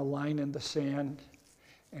drawing a line in the sand,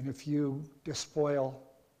 and if you despoil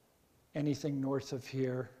anything north of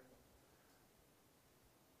here,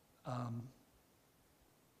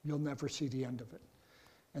 you'll never see the end of it."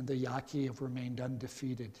 And the Yaqui have remained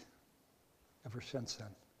undefeated ever since then.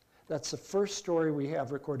 That's the first story we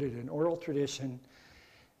have recorded in oral tradition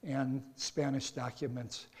and Spanish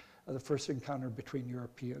documents of the first encounter between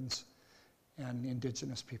Europeans and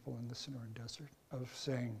indigenous people in the Sonoran Desert, of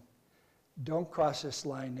saying, don't cross this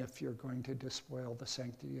line if you're going to despoil the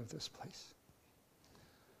sanctity of this place.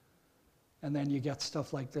 And then you get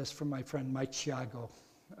stuff like this from my friend Mike Chiago,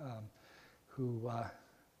 who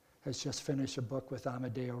has just finished a book with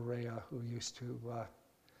Amadeo Rea, who used to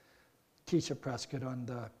teach at Prescott on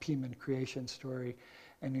the Pieman creation story.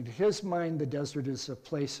 And in his mind, the desert is a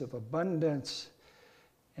place of abundance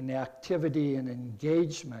and activity and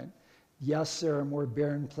engagement. Yes, there are more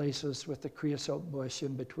barren places with the creosote bush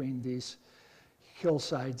in between these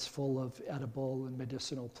hillsides full of edible and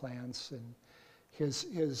medicinal plants. And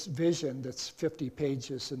his vision, that's 50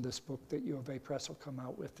 pages in this book that U of A Press will come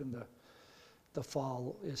out with in the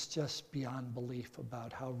fall, is just beyond belief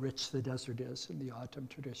about how rich the desert is in the autumn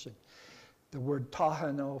tradition. The word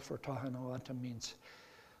tahano for tahano autumn means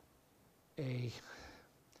a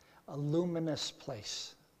luminous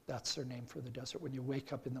place. That's their name for the desert. When you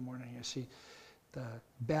wake up in the morning, you see the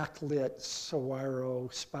backlit saguaro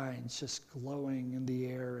spines just glowing in the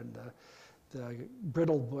air, and the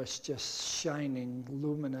brittle bush just shining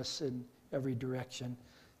luminous in every direction.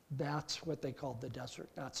 That's what they called the desert,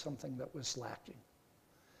 not something that was lacking.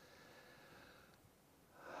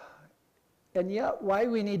 And yet, why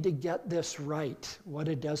we need to get this right, what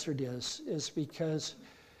a desert is because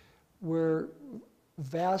we're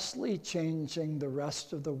vastly changing the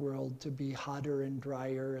rest of the world to be hotter and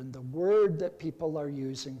drier, and the word that people are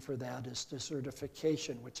using for that is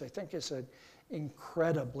desertification, which I think is an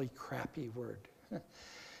incredibly crappy word.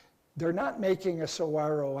 They're not making a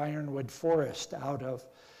saguaro ironwood forest out of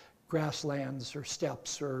grasslands or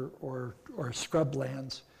steppes or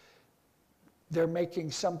scrublands. They're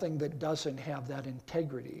making something that doesn't have that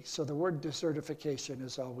integrity. So the word desertification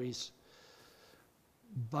has always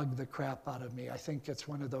bugged the crap out of me. I think it's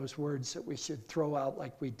one of those words that we should throw out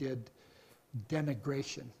like we did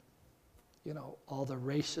denigration. You know, all the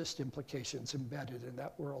racist implications embedded in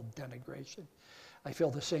that word, denigration. I feel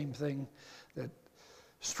the same thing, that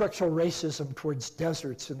structural racism towards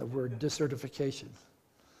deserts in the word desertification.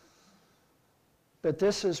 But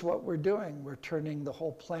this is what we're doing. We're turning the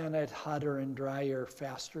whole planet hotter and drier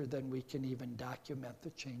faster than we can even document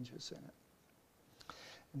the changes in it.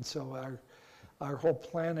 And so our whole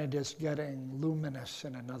planet is getting luminous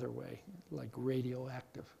in another way, like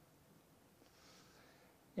radioactive.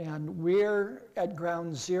 And we're at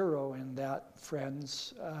ground zero in that,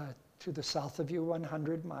 friends, to the south of you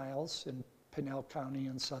 100 miles in Pinal County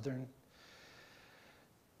in southern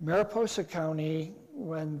Mariposa County.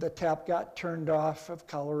 When the tap got turned off of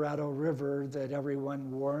Colorado River that everyone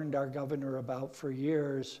warned our governor about for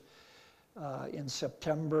years, in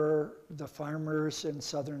September, the farmers in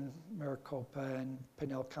southern Maricopa and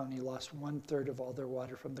Pinal County lost 1/3 of all their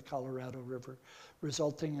water from the Colorado River,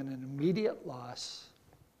 resulting in an immediate loss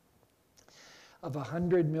of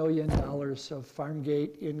 $100 million of farm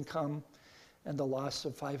gate income and the loss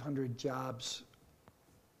of 500 jobs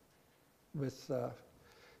with the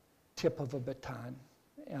tip of a baton.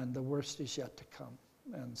 And the worst is yet to come.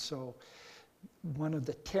 And so one of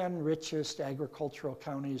the 10 richest agricultural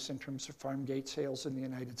counties in terms of farm gate sales in the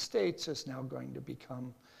United States is now going to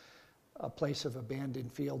become a place of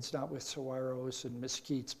abandoned fields, not with saguaros and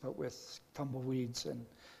mesquites, but with tumbleweeds and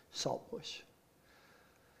saltbush.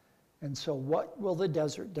 And so what will the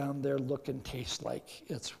desert down there look and taste like?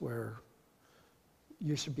 It's where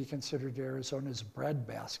used to be considered Arizona's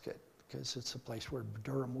breadbasket, because it's a place where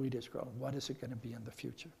durum wheat is grown. What is it going to be in the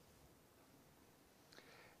future?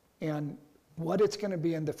 And what it's going to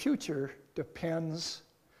be in the future depends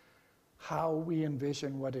how we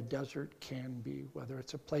envision what a desert can be, whether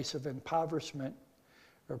it's a place of impoverishment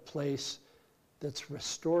or a place that's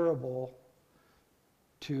restorable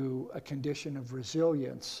to a condition of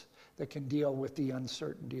resilience that can deal with the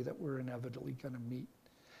uncertainty that we're inevitably going to meet.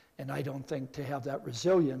 And I don't think to have that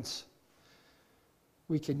resilience,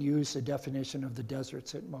 we can use the definition of the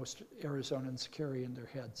deserts that most Arizonans carry in their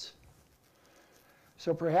heads.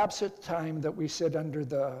 So perhaps it's time that we sit under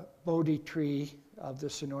the Bodhi tree of the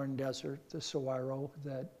Sonoran Desert, the saguaro,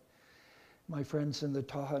 that my friends in the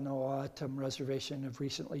Tohono-O'odham Reservation have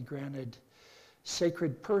recently granted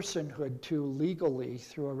sacred personhood to legally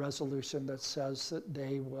through a resolution that says that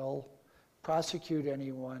they will prosecute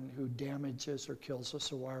anyone who damages or kills a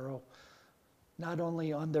saguaro, not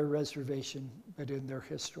only on their reservation, but in their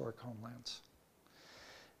historic homelands.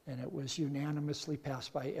 And it was unanimously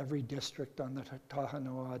passed by every district on the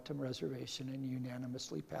Tohono-O'odham Reservation and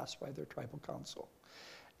unanimously passed by their tribal council.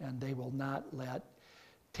 And they will not let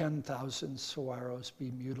 10,000 saguaros be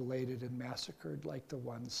mutilated and massacred like the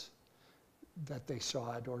ones that they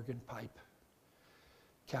saw at Organ Pipe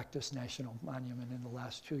Cactus National Monument in the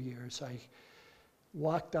last 2 years. I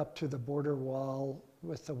walked up to the border wall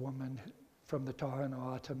with a woman from the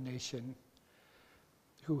Tohono Nation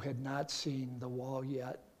who had not seen the wall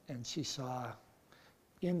yet, and she saw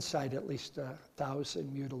inside at least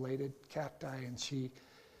 1,000 mutilated cacti, and she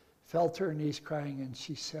fell to her knees crying, and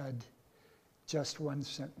she said just one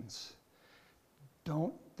sentence: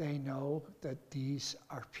 "Don't they know that these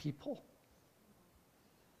are people?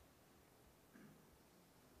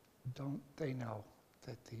 Don't they know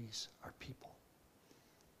that these are people?"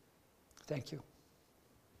 Thank you.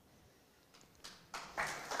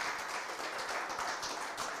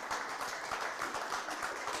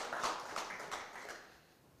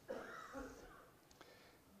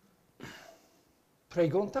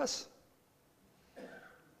 Preguntas?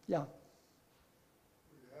 Yeah.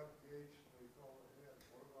 We have gates, we call it heads.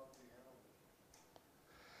 What about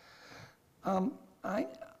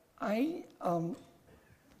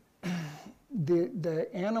the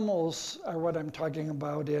The animals are what I'm talking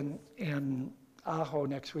about in Ajo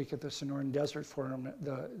next week at the Sonoran Desert Forum.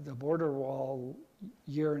 The border wall,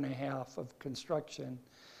 1.5 years of construction,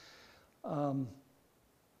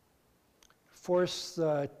 forced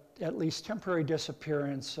the at least temporary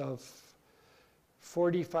disappearance of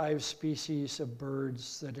 45 species of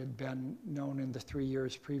birds that had been known in the 3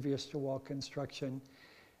 years previous to wall construction,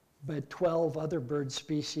 but 12 other bird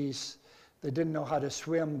species that didn't know how to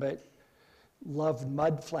swim but loved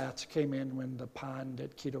mud flats came in when the pond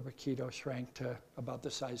at Quito Baquito shrank to about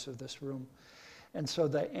the size of this room. And so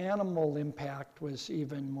the animal impact was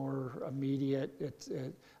even more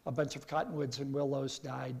immediate. A bunch of cottonwoods and willows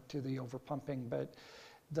died to the overpumping, but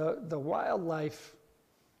the wildlife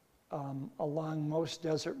along most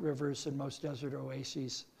desert rivers and most desert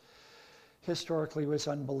oases historically was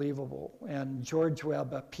unbelievable. And George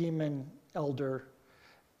Webb, a Pieman elder,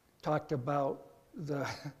 talked about the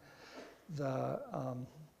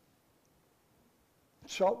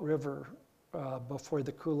Salt River before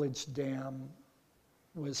the Coolidge Dam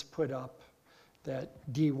was put up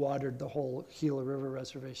that de-watered the whole Gila River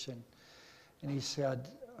Reservation. And he said,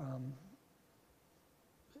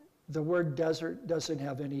 the word desert doesn't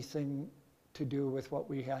have anything to do with what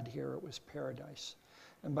we had here. It was paradise.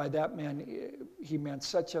 And by that he meant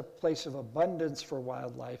such a place of abundance for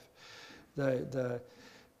wildlife. The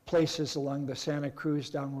places along the Santa Cruz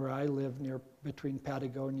down where I live between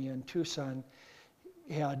Patagonia and Tucson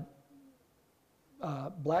had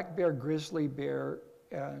black bear, grizzly bear,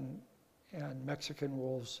 and Mexican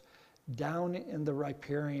wolves down in the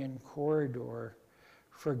riparian corridor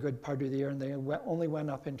for a good part of the year, and they only went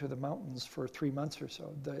up into the mountains for 3 months or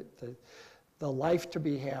so. The life to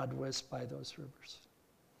be had was by those rivers.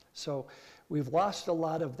 So we've lost a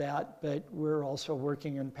lot of that, but we're also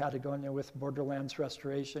working in Patagonia with Borderlands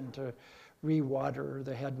Restoration to re-water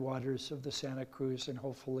the headwaters of the Santa Cruz, and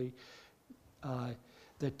hopefully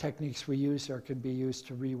the techniques we use there can be used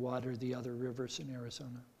to re-water the other rivers in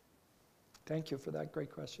Arizona. Thank you for that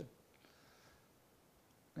great question.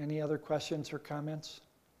 Any other questions or comments?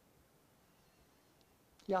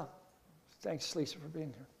 Yeah. Thanks, Lisa, for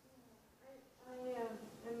being here.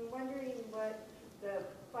 I'm wondering what the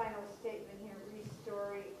final statement here,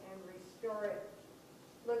 restore and restore it,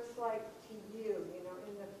 looks like to you,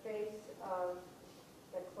 in the face of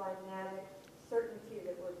the climatic certainty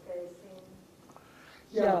that we're facing.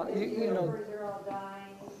 Yeah, the universe are all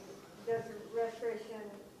dying. Does restoration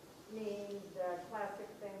mean the classic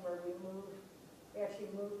thing where we actually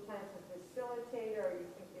move plants to facilitate, or are you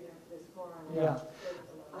thinking of this more on Yeah.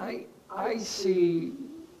 I see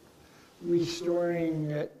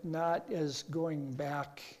restoring it not as going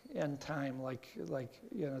back in time like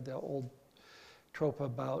the old trope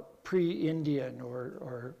about pre-Indian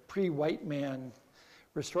or pre-white man,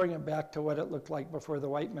 restoring it back to what it looked like before the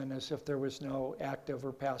white man, as if there was no active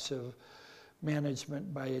or passive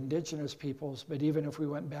management by indigenous peoples. But even if we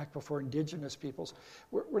went back before indigenous peoples,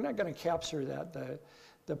 we're not going to capture that.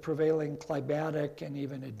 The prevailing climatic and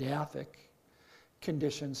even edaphic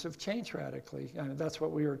conditions have changed radically. And that's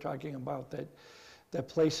what we were talking about, that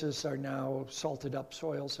places are now salted up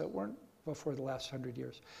soils that weren't before the last 100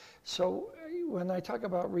 years. So when I talk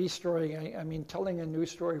about restoring, I mean telling a new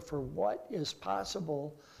story for what is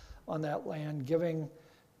possible on that land, giving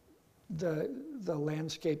the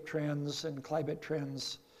landscape trends and climate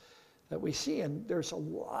trends that we see. And there's a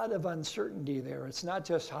lot of uncertainty there. It's not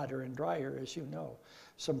just hotter and drier, as you know.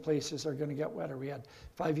 Some places are going to get wetter. We had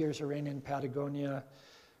 5 years of rain in Patagonia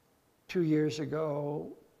 2 years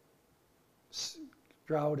ago,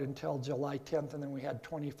 drought until July 10th, and then we had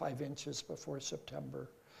 25 inches before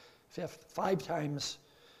September 5 times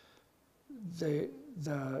the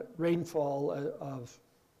rainfall of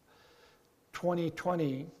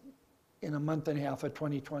 2020 in a month and a half of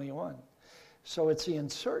 2021. So it's the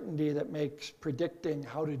uncertainty that makes predicting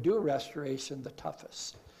how to do restoration the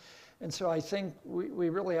toughest. And so I think we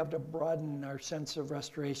really have to broaden our sense of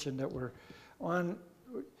restoration, that we're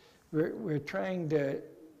trying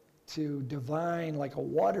to divine, like a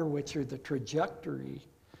water witcher, the trajectory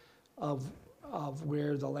of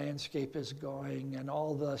where the landscape is going, and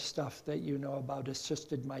all the stuff that you know about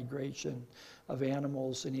assisted migration of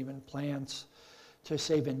animals and even plants to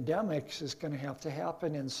save endemics is going to have to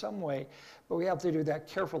happen in some way, but we have to do that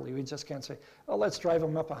carefully. We just can't say, oh, let's drive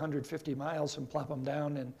them up 150 miles and plop them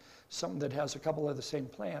down in something that has a couple of the same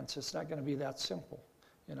plants. It's not going to be that simple.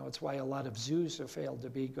 You know, it's why a lot of zoos have failed to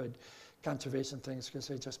be good conservation things, because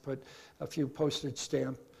they just put a few postage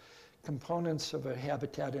stamp components of a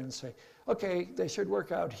habitat in and say, okay, they should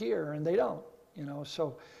work out here, and they don't. You know,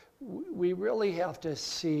 so we really have to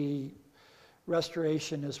see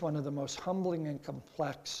restoration as one of the most humbling and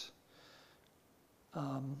complex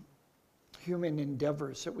human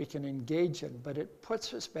endeavors that we can engage in, but it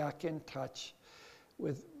puts us back in touch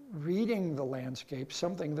with reading the landscape,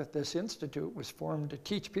 something that this institute was formed to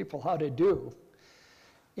teach people how to do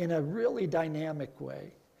in a really dynamic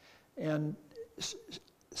way. And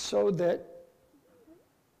so that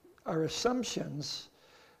our assumptions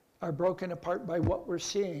are broken apart by what we're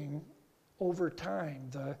seeing over time.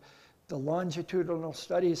 The longitudinal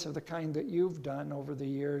studies of the kind that you've done over the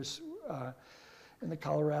years in the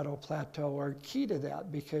Colorado Plateau are key to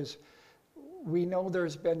that, because we know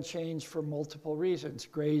there's been change for multiple reasons: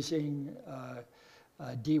 grazing,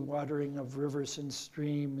 dewatering of rivers and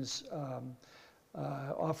streams,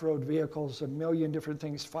 off-road vehicles, a million different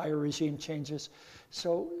things, fire regime changes.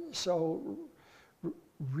 So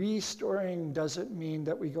restoring doesn't mean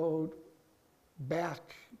that we go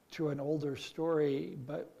back to an older story,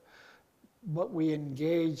 but we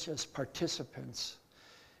engage as participants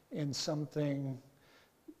in something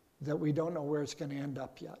that we don't know where it's going to end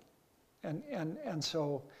up yet. And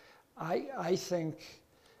so I think,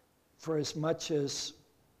 for as much as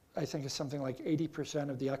I think it's something like 80%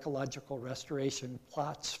 of the ecological restoration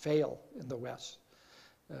plots fail in the West.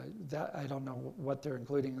 That I don't know what they're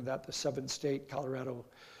including in that, the 7-state Colorado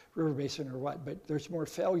River Basin or what, but there's more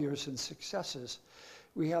failures than successes.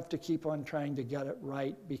 We have to keep on trying to get it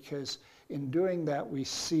right, because in doing that we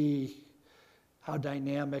see how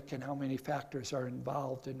dynamic and how many factors are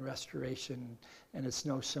involved in restoration, and it's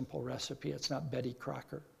no simple recipe. It's not Betty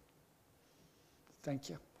Crocker. Thank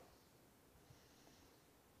you.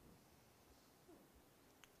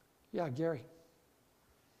 Yeah, Gary.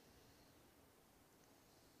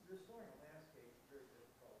 Restoring a landscape is very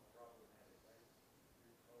difficult and problematic, right?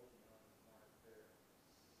 You're totally on the mark there.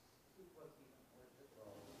 What's even more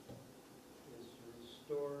difficult is to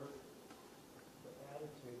restore the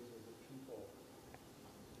attitudes of the people.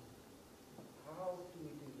 How do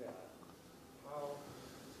we do that? How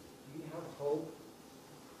do you have hope?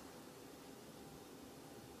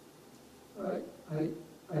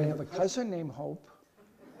 I have a cousin named Hope.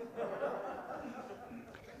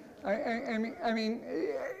 I mean,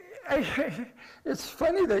 it's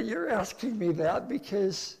funny that you're asking me that,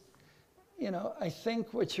 because, you know, I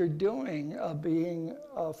think what you're doing, being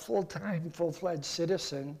a full-time, full-fledged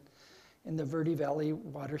citizen in the Verde Valley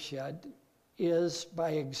watershed, is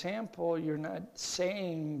by example. You're not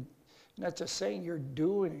just saying, you're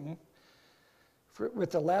doing,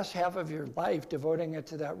 with the last half of your life devoting it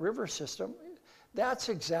to that river system. That's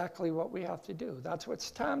exactly what we have to do. That's what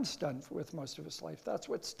Tom's done with most of his life. That's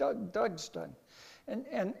what Doug's done.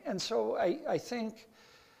 And so I think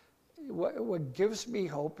what gives me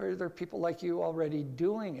hope are there people like you already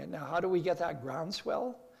doing it. Now, how do we get that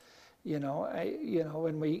groundswell? You know,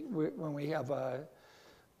 when we have a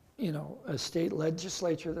state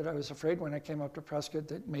legislature, that I was afraid when I came up to Prescott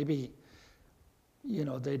that maybe, you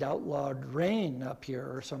know, they'd outlawed rain up here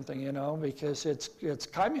or something, you know, because it's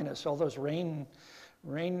communist. All those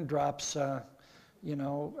raindrops, you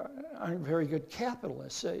know, aren't very good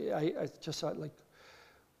capitalists. I just thought, like,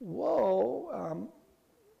 whoa,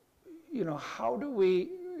 you know, how do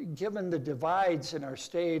we, given the divides in our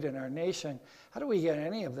state and our nation, how do we get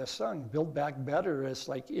any of this done? Build Back Better is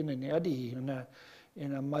like in an eddy,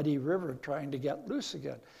 in a muddy river trying to get loose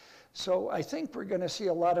again. So I think we're going to see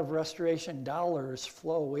a lot of restoration dollars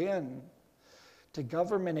flow in to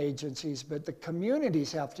government agencies, but the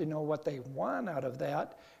communities have to know what they want out of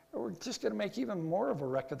that, or we're just going to make even more of a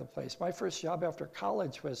wreck of the place. My first job after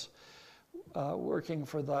college was working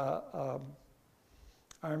for the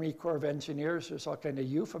Army Corps of Engineers. There's all kind of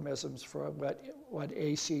euphemisms for what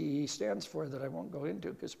ACE stands for that I won't go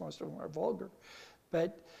into because most of them are vulgar.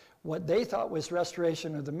 But what they thought was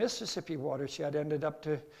restoration of the Mississippi watershed ended up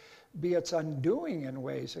to be its undoing in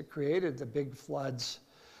ways. It created the big floods,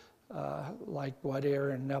 like what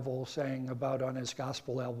Aaron Neville sang about on his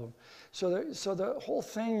gospel album. So the whole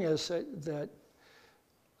thing is that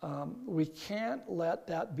we can't let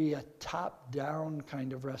that be a top-down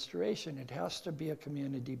kind of restoration. It has to be a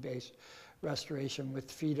community-based restoration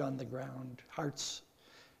with feet on the ground, hearts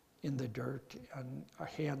in the dirt, and our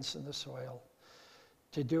hands in the soil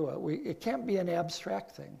to do it. It can't be an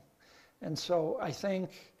abstract thing. And so I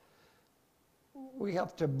think we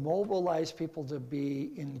have to mobilize people to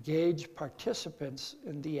be engaged participants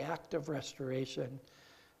in the act of restoration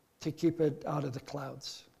to keep it out of the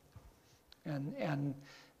clouds. And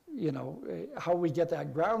you know, how we get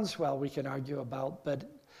that groundswell we can argue about,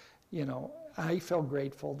 but you know, I feel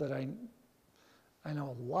grateful that I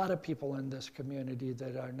know a lot of people in this community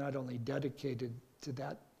that are not only dedicated to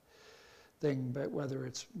that thing, but whether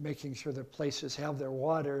it's making sure that places have their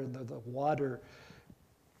water and the water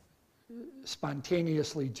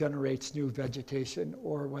spontaneously generates new vegetation,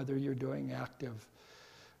 or whether you're doing active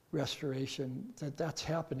restoration, that's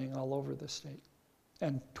happening all over the state.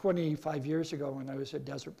 And 25 years ago, when I was at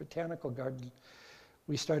Desert Botanical Garden,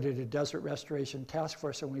 we started a desert restoration task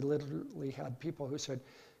force, and we literally had people who said,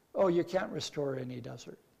 oh, you can't restore any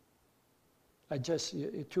desert. It's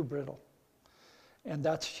too brittle. And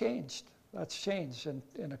that's changed. That's changed.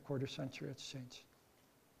 In a quarter century, it's changed.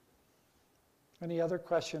 Any other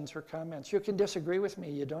questions or comments? You can disagree with me.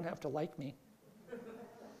 You don't have to like me.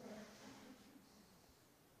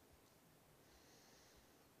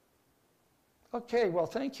 Okay, well,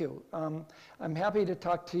 thank you. I'm happy to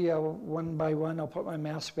talk to you one by one. I'll put my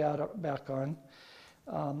mask back on.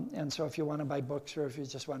 And so if you want to buy books, or if you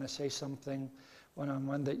just want to say something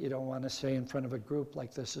one-on-one that you don't want to say in front of a group,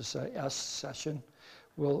 like this is a S session,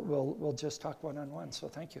 we'll just talk one-on-one. So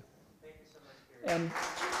thank you. Thank you so much, Gary.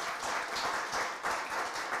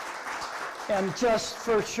 And just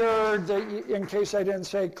for sure, in case I didn't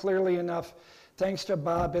say clearly enough, thanks to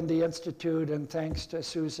Bob and the Institute, and thanks to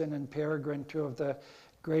Susan and Peregrine, two of the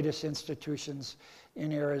greatest institutions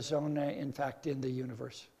in Arizona, in fact, in the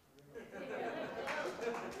universe.